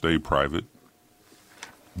probably going to stay private.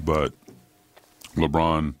 But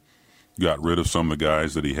LeBron got rid of some of the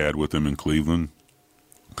guys that he had with him in Cleveland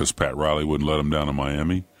because Pat Riley wouldn't let him down in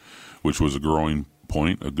Miami, which was a good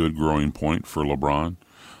growing point for LeBron.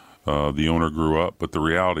 The owner grew up, but the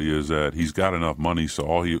reality is that he's got enough money, so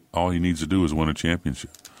all he needs to do is win a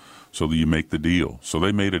championship. So that you make the deal. So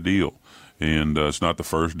they made a deal, and it's not the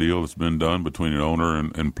first deal that's been done between an owner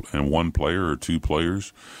and one player or 2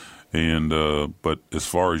 players. And but as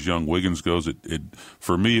far as young Wiggins goes, it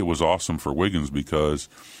for me it was awesome for Wiggins because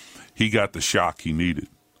he got the shock he needed,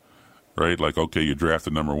 right? Like, okay, you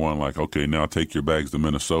drafted number 1. Like, okay, now take your bags to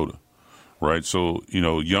Minnesota, right? So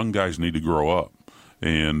young guys need to grow up,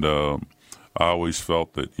 and I always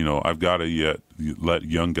felt that I've got to let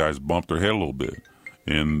young guys bump their head a little bit,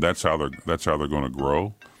 and that's how they're going to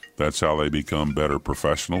grow. That's how they become better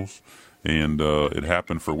professionals, and it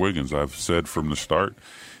happened for Wiggins. I've said from the start.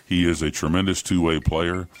 He is a tremendous 2-way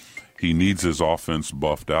player. He needs his offense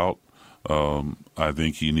buffed out. I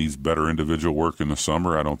think he needs better individual work in the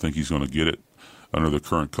summer. I don't think he's going to get it under the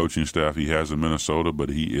current coaching staff he has in Minnesota, but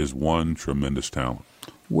he is one tremendous talent.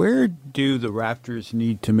 Where do the Raptors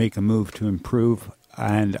need to make a move to improve,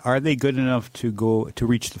 and are they good enough to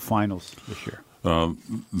reach the finals this year?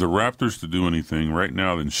 The Raptors, to do anything right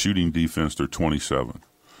now in shooting defense, they're 27th.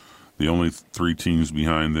 The only three teams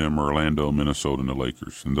behind them are Orlando, Minnesota, and the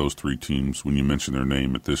Lakers. And those three teams, when you mention their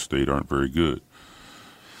name at this state, aren't very good.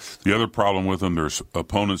 The other problem with them, their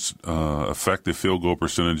opponents' effective field goal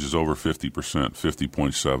percentage is over 50%,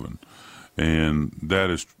 50.7. And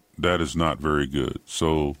that is not very good.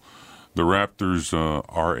 So the Raptors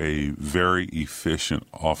are a very efficient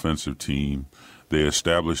offensive team. They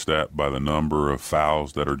established that by the number of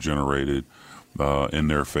fouls that are generated in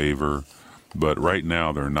their favor. But right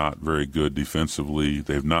now they're not very good defensively.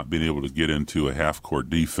 They've not been able to get into a half-court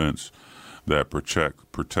defense that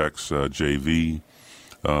protects JV.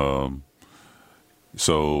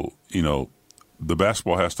 So, the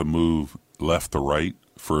basketball has to move left to right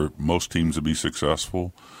for most teams to be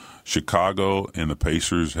successful. Chicago and the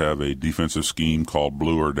Pacers have a defensive scheme called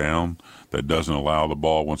blue or down that doesn't allow the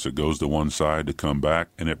ball, once it goes to one side, to come back,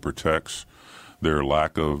 and it protects their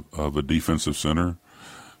lack of a defensive center.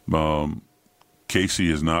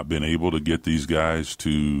 Casey has not been able to get these guys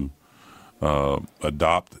to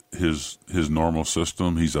adopt his normal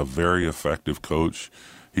system. He's a very effective coach.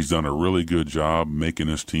 He's done a really good job making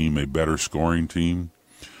his team a better scoring team,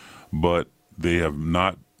 but they have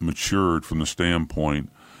not matured from the standpoint,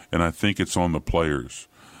 and I think it's on the players,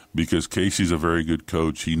 because Casey's a very good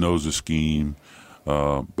coach. He knows the scheme,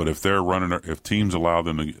 but if teams allow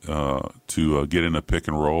them to get in a pick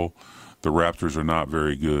and roll, the Raptors are not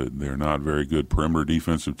very good. They're not a very good perimeter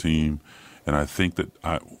defensive team, and I think that,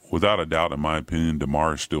 without a doubt, in my opinion,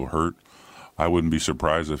 DeMar is still hurt. I wouldn't be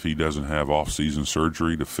surprised if he doesn't have off-season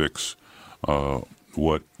surgery to fix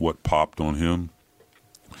what popped on him.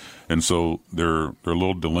 And so they're a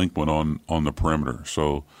little delinquent on the perimeter.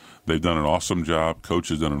 So they've done an awesome job. Coach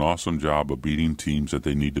has done an awesome job of beating teams that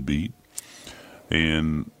they need to beat.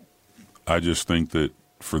 And I just think that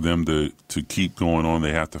for them to keep going on,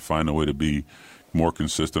 they have to find a way to be more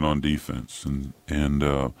consistent on defense.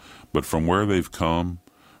 But from where they've come,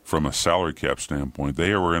 from a salary cap standpoint,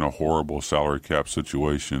 they were in a horrible salary cap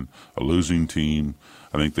situation, a losing team.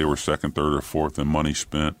 I think they were second, third, or fourth in money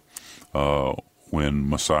spent when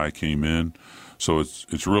Masai came in. So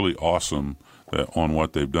it's really awesome on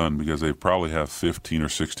what they've done, because they probably have $15 or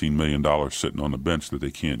 $16 million sitting on the bench that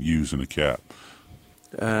they can't use in the cap.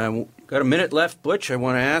 Got a minute left, Butch. I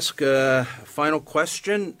want to ask a final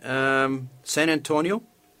question. San Antonio,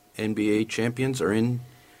 NBA champions, are in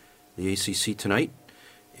the ACC tonight.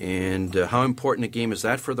 And how important a game is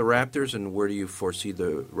that for the Raptors, and where do you foresee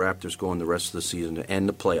the Raptors going the rest of the season and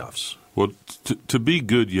the playoffs? Well, to be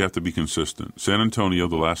good, you have to be consistent. San Antonio,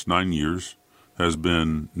 the last 9 years, has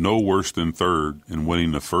been no worse than third in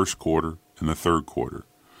winning the first quarter and the third quarter.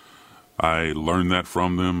 I learned that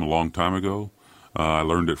from them a long time ago. I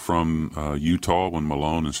learned it from Utah when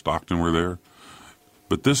Malone and Stockton were there.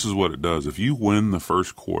 But this is what it does. If you win the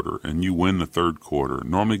first quarter and you win the third quarter,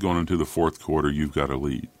 normally going into the fourth quarter, you've got a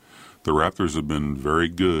lead. The Raptors have been very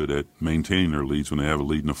good at maintaining their leads when they have a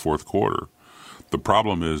lead in the fourth quarter. The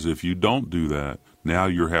problem is, if you don't do that, now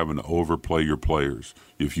you're having to overplay your players.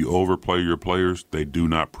 If you overplay your players, they do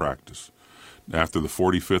not practice. After the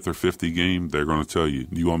 45th or 50th game, they're going to tell you,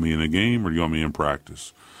 do you want me in a game or do you want me in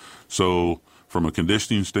practice? So from a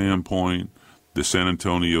conditioning standpoint, the San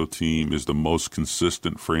Antonio team is the most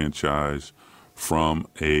consistent franchise from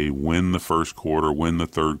a win the first quarter, win the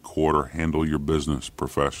third quarter, handle your business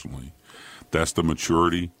professionally. That's the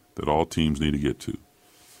maturity that all teams need to get to.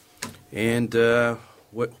 And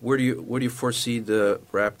where do you foresee the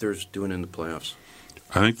Raptors doing in the playoffs?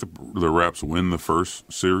 I think the Raps win the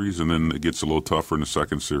first series, and then it gets a little tougher in the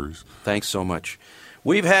second series. Thanks so much.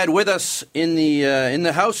 We've had with us in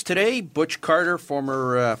the house today Butch Carter,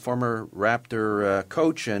 former Raptor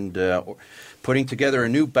coach, and putting together a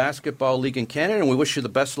new basketball league in Canada. And we wish you the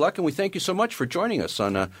best luck, and we thank you so much for joining us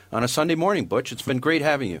on a Sunday morning, Butch. It's been great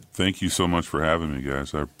having you. Thank you so much for having me,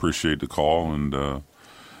 guys. I appreciate the call, and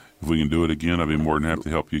if we can do it again, I'd be more than happy to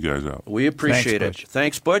help you guys out. We appreciate it.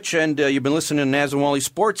 Thanks, Butch. And you've been listening to Naz and Wally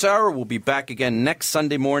Sports Hour. We'll be back again next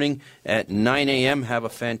Sunday morning at 9 a.m. Have a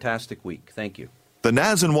fantastic week. Thank you. The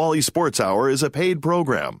Naz and Wally Sports Hour is a paid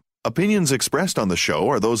program. Opinions expressed on the show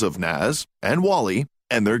are those of Naz and Wally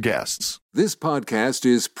and their guests. This podcast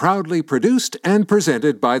is proudly produced and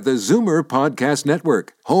presented by the Zoomer Podcast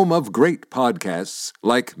Network, home of great podcasts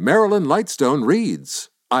like Marilyn Lightstone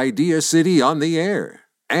Reads, Idea City on the Air,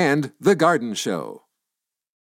 and The Garden Show.